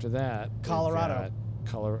 weeks after that, Colorado.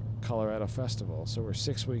 Colorado Festival. So we're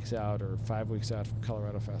 6 weeks out or 5 weeks out from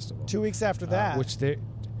Colorado Festival. 2 weeks after that.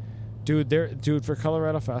 Dude, for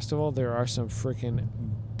Colorado Festival, there are some freaking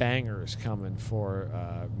bangers coming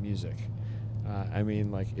for music. I mean,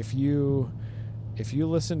 like, if you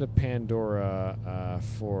listen to Pandora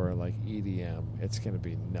for like EDM, it's going to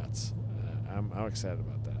be nuts. I'm excited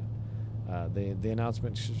about that. The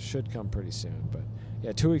announcement should come pretty soon, but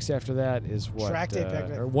yeah, 2 weeks after that is what Track Day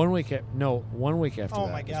Picnic. or 1 week. 1 week after oh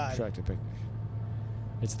that my God. is Track Day Picnic.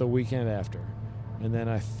 It's the weekend after, and then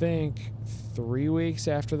I think 3 weeks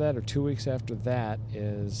after that or 2 weeks after that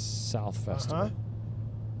is South Festival.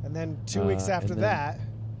 And then 2 weeks after that.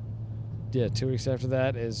 Yeah, 2 weeks after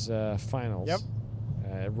that is finals. Yep.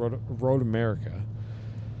 Road America.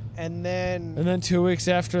 And then 2 weeks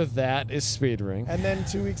after that is Speed Ring. And then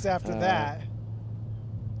 2 weeks after that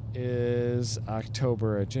is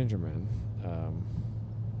October at Gingerman.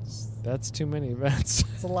 That's too many events.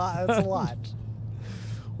 It's a lot. That's a lot.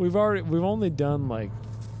 We've only done like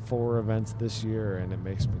 4 events this year, and it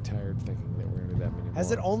makes me tired thinking that we're gonna do that many more.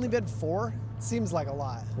 Has it only been 4? It seems like a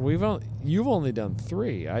lot. You've only done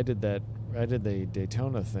 3. I did the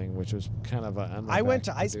Daytona thing, which was kind of a. I went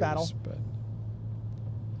to Ice Battle. But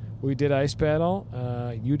we did Ice Battle.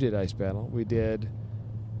 You did Ice Battle. We did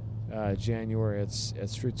January at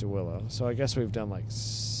Streets of Willow. So I guess we've done like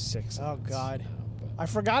 6. Oh God, I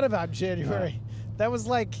forgot about January. That was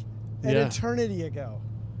like an eternity ago.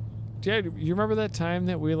 Yeah, you remember that time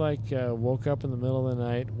that we like woke up in the middle of the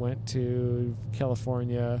night, went to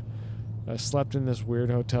California, slept in this weird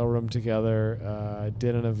hotel room together,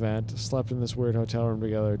 did an event, slept in this weird hotel room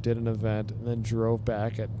together, did an event, and then drove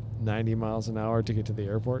back at 90 miles an hour to get to the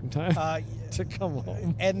airport in time to come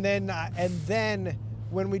home. And then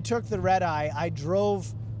when we took the red eye, I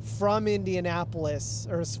drove from Indianapolis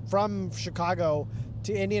or from Chicago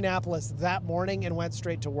to Indianapolis that morning and went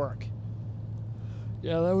straight to work.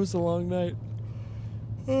 Yeah, that was a long night.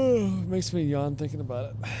 Oh, makes me yawn thinking about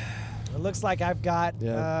it. It looks like I've got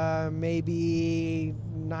maybe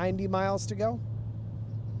 90 miles to go.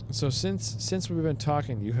 So since we've been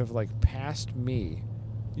talking, you have like passed me.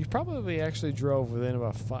 You probably actually drove within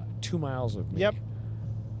about 2 miles of me. Yep.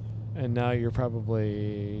 And now you're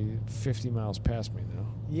probably 50 miles past me now.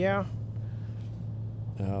 Yeah.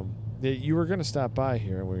 You were going to stop by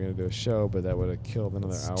here and we were going to do a show, but that would have killed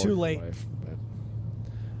another hour. Too late. Of your life.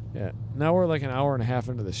 Yeah. Now we're like an hour and a half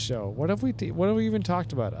into the show. What have we even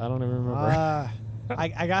talked about? I don't even remember.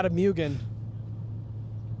 I got a Mugen.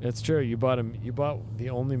 It's true. You bought the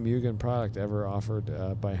only Mugen product ever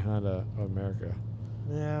offered by Honda of America.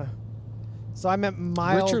 Yeah. So I'm at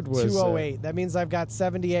mile 208. That means I've got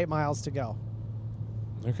 78 miles to go.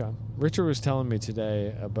 Okay. Richard was telling me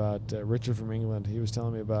today about Richard from England. He was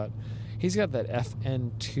telling me about he's got that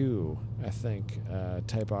FN2, I think,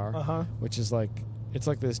 Type R, which is like it's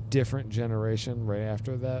like this different generation right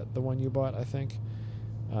after that, the one you bought, I think,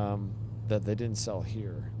 that they didn't sell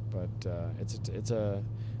here. but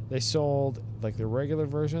they sold like the regular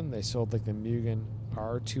version. They sold like the Mugen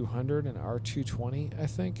R200 and R220, I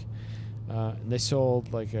think. And they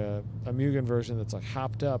sold like a Mugen version that's like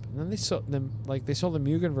hopped up, and then they sold the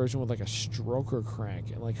Mugen version with like a stroker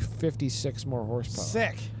crank and like 56 more horsepower.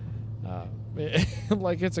 Sick.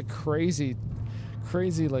 Like it's a crazy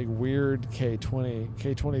like weird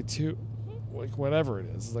K22, like whatever it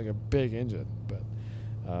is. It's like a big engine, but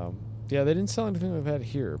yeah, they didn't sell anything like that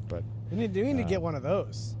here. But we need to get one of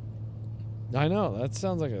those. I know, that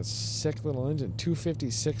sounds like a sick little engine.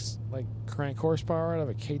 256 like crank horsepower out of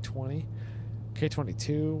a K20,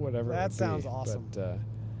 K22, whatever. That sounds awesome. But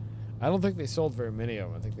I don't think they sold very many of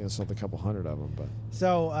them. I think they sold a couple hundred of them. But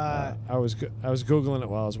so I was Googling it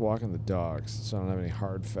while I was walking the dogs, so I don't have any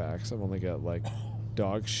hard facts. I've only got like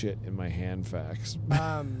dog shit in my hand facts.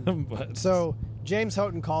 But so James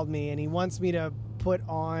Houghton called me and he wants me to put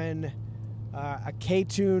on a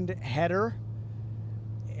K-tuned header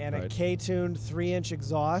and a K-tuned 3-inch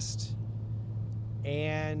exhaust,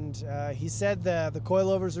 and he said the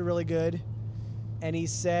coilovers are really good, and he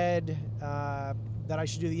said that I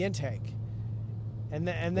should do the intake, and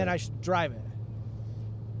then I should drive it.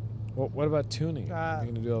 Well, what about tuning? You're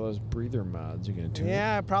going to do all those breather mods. You're going to tune it?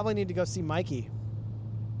 Yeah, I probably need to go see Mikey.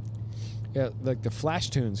 Yeah, like the flash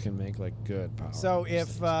tunes can make like good power. So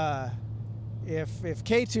if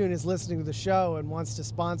K-Tune is listening to the show and wants to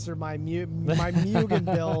sponsor my Mugen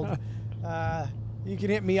build, you can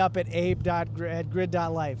hit me up at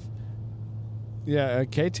abe.grid.life. Yeah,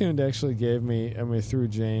 K-Tuned actually gave me, through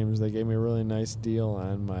James, they gave me a really nice deal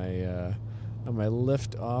on my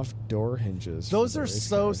lift-off door hinges. Those are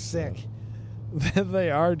so sick. So.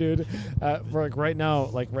 They are, dude. For like right now,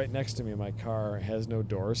 like right next to me, my car has no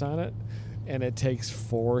doors on it, and it takes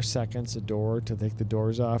 4 seconds a door to take the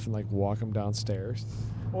doors off and like walk them downstairs,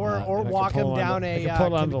 or walk them down a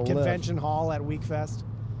convention hall at Weekfest.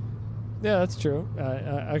 Yeah, that's true.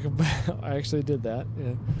 I actually did that.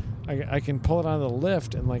 Yeah. I can pull it on the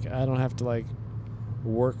lift, and like I don't have to like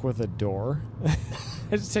work with a door.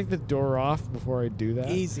 I just take the door off before I do that.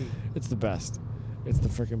 Easy. It's the best. It's the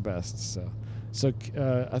freaking best. So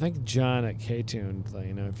I think John at K-Tuned,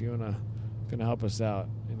 if you wanna help us out,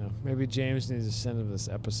 maybe James needs to send him this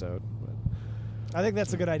episode. But I think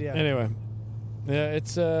that's a good idea. Anyway, yeah,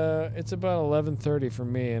 it's about 11:30 for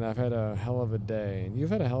me, and I've had a hell of a day, and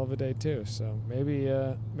you've had a hell of a day too. So maybe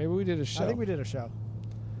we did a show. I think we did a show.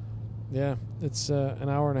 Yeah, it's an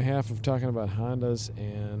hour and a half of talking about Hondas,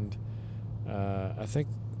 and I think,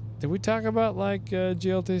 did we talk about like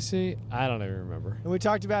GLTC? I don't even remember. And we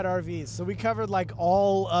talked about RVs, so we covered like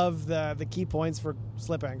all of the key points for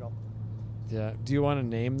Slipangle. Yeah. Do you want to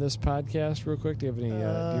name this podcast real quick? Do you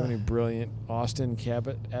have any brilliant Austin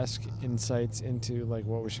Cabot-esque insights into like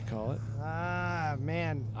what we should call it?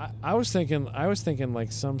 Man. I was thinking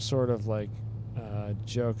like some sort of like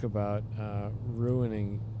joke about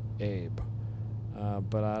ruining Abe,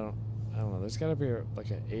 but I don't know. There's got to be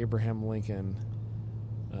like an Abraham Lincoln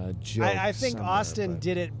joke. I think Austin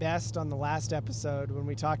did it best on the last episode when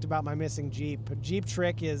we talked about my missing Jeep. Jeep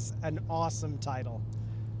Trick is an awesome title.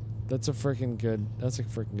 That's a freaking good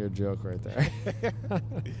joke right there.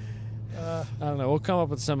 I don't know. We'll come up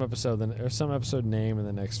with some episode name in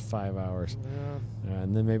the next 5 hours. Yeah.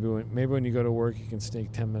 And then maybe when you go to work, you can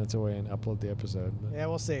sneak 10 minutes away and upload the episode. But, yeah,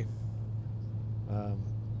 we'll see.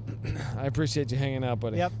 I appreciate you hanging out,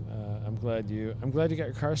 buddy. Yep. I'm glad you got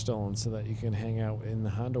your car stolen so that you can hang out in the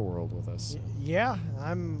Honda world with us. Yeah,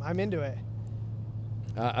 I'm into it.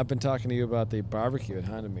 I've been talking to you about the barbecue at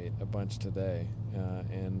Honda Meet a bunch today,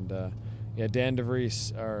 and Dan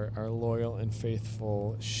DeVries, our loyal and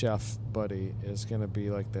faithful chef buddy, is going to be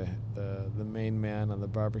like the main man on the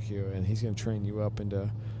barbecue, and he's going to train you up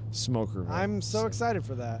into smoker. I'm so excited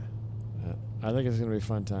for that. I think it's going to be a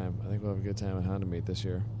fun time. I think we'll have a good time at Honda Meet this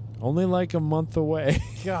year. Only like a month away.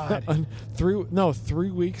 God.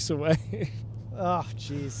 3 weeks away. Oh,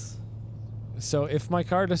 jeez. So if my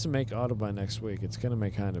car doesn't make Autobahn next week, it's going to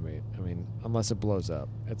make Honda Meet. I mean, unless it blows up,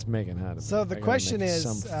 it's making Honda Meet. So the question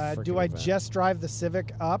is, do I just drive the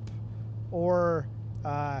Civic up, or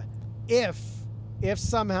if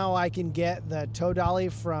somehow I can get the tow dolly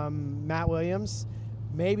from Matt Williams,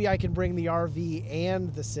 maybe I can bring the RV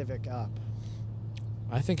and the Civic up.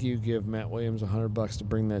 I think you give Matt Williams $100 to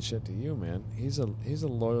bring that shit to you, man. He's a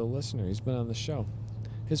loyal listener. He's been on the show.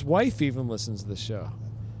 His wife even listens to the show.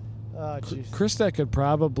 Krista could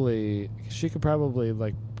probably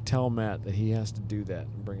like tell Matt that he has to do that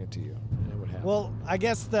and bring it to you, and it would happen. Well, I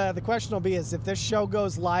guess the question will be is if this show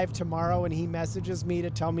goes live tomorrow and he messages me to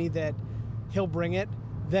tell me that he'll bring it,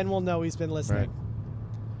 then we'll know he's been listening. Right.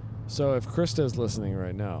 So if Krista's listening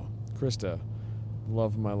right now, Krista,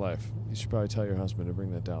 love of my life, you should probably tell your husband to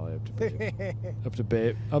bring that dolly up to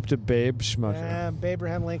Babe. up to Babe Schmucker.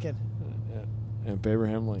 Babraham Lincoln. And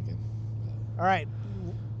Babraham Lincoln. All right.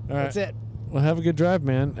 That's it. Well, have a good drive,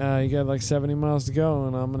 man. You got like 70 miles to go,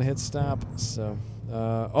 and I'm going to hit stop. So,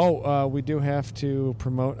 we do have to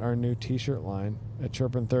promote our new T-shirt line at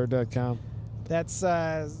chirpinthird.com. That's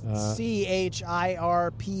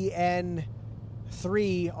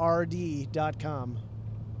CHIRPN3RD.com.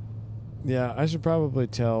 Yeah, I should probably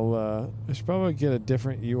get a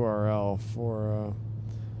different URL for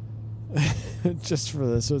just for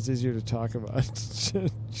this, so it's easier to talk about.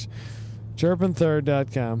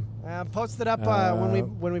 chirpinthird.com. Post it up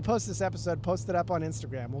when we post this episode. Post it up on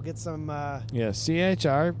Instagram. We'll get some.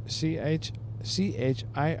 CHIRP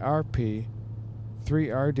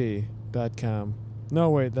 3RD.com. No,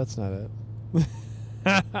 wait, that's not it.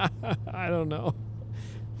 I don't know.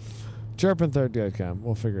 chirpinthird.com.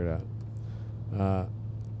 We'll figure it out.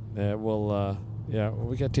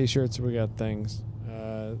 We got T-shirts. We got things.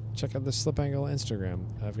 Check out the Slipangle Instagram.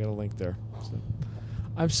 I've got a link there. So.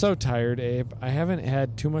 I'm so tired, Abe. I haven't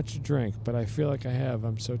had too much to drink, but I feel like I have.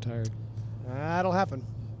 I'm so tired. That'll happen.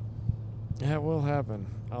 Yeah, it will happen.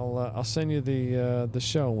 I'll send you the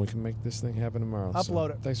show, and we can make this thing happen tomorrow.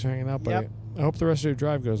 Upload it. Thanks for hanging out, buddy. I hope the rest of your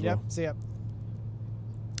drive goes well. See ya.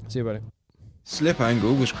 See you, buddy.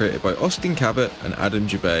 Slipangle was created by Austin Cabot and Adam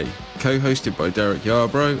Jabay, co-hosted by Derek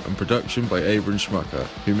Yarbrough, and production by Abrin Schmucker,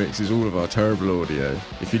 who mixes all of our terrible audio.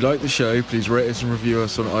 If you like the show, please rate us and review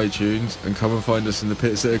us on iTunes, and come and find us in the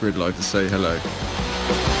pits at a grid live to say hello.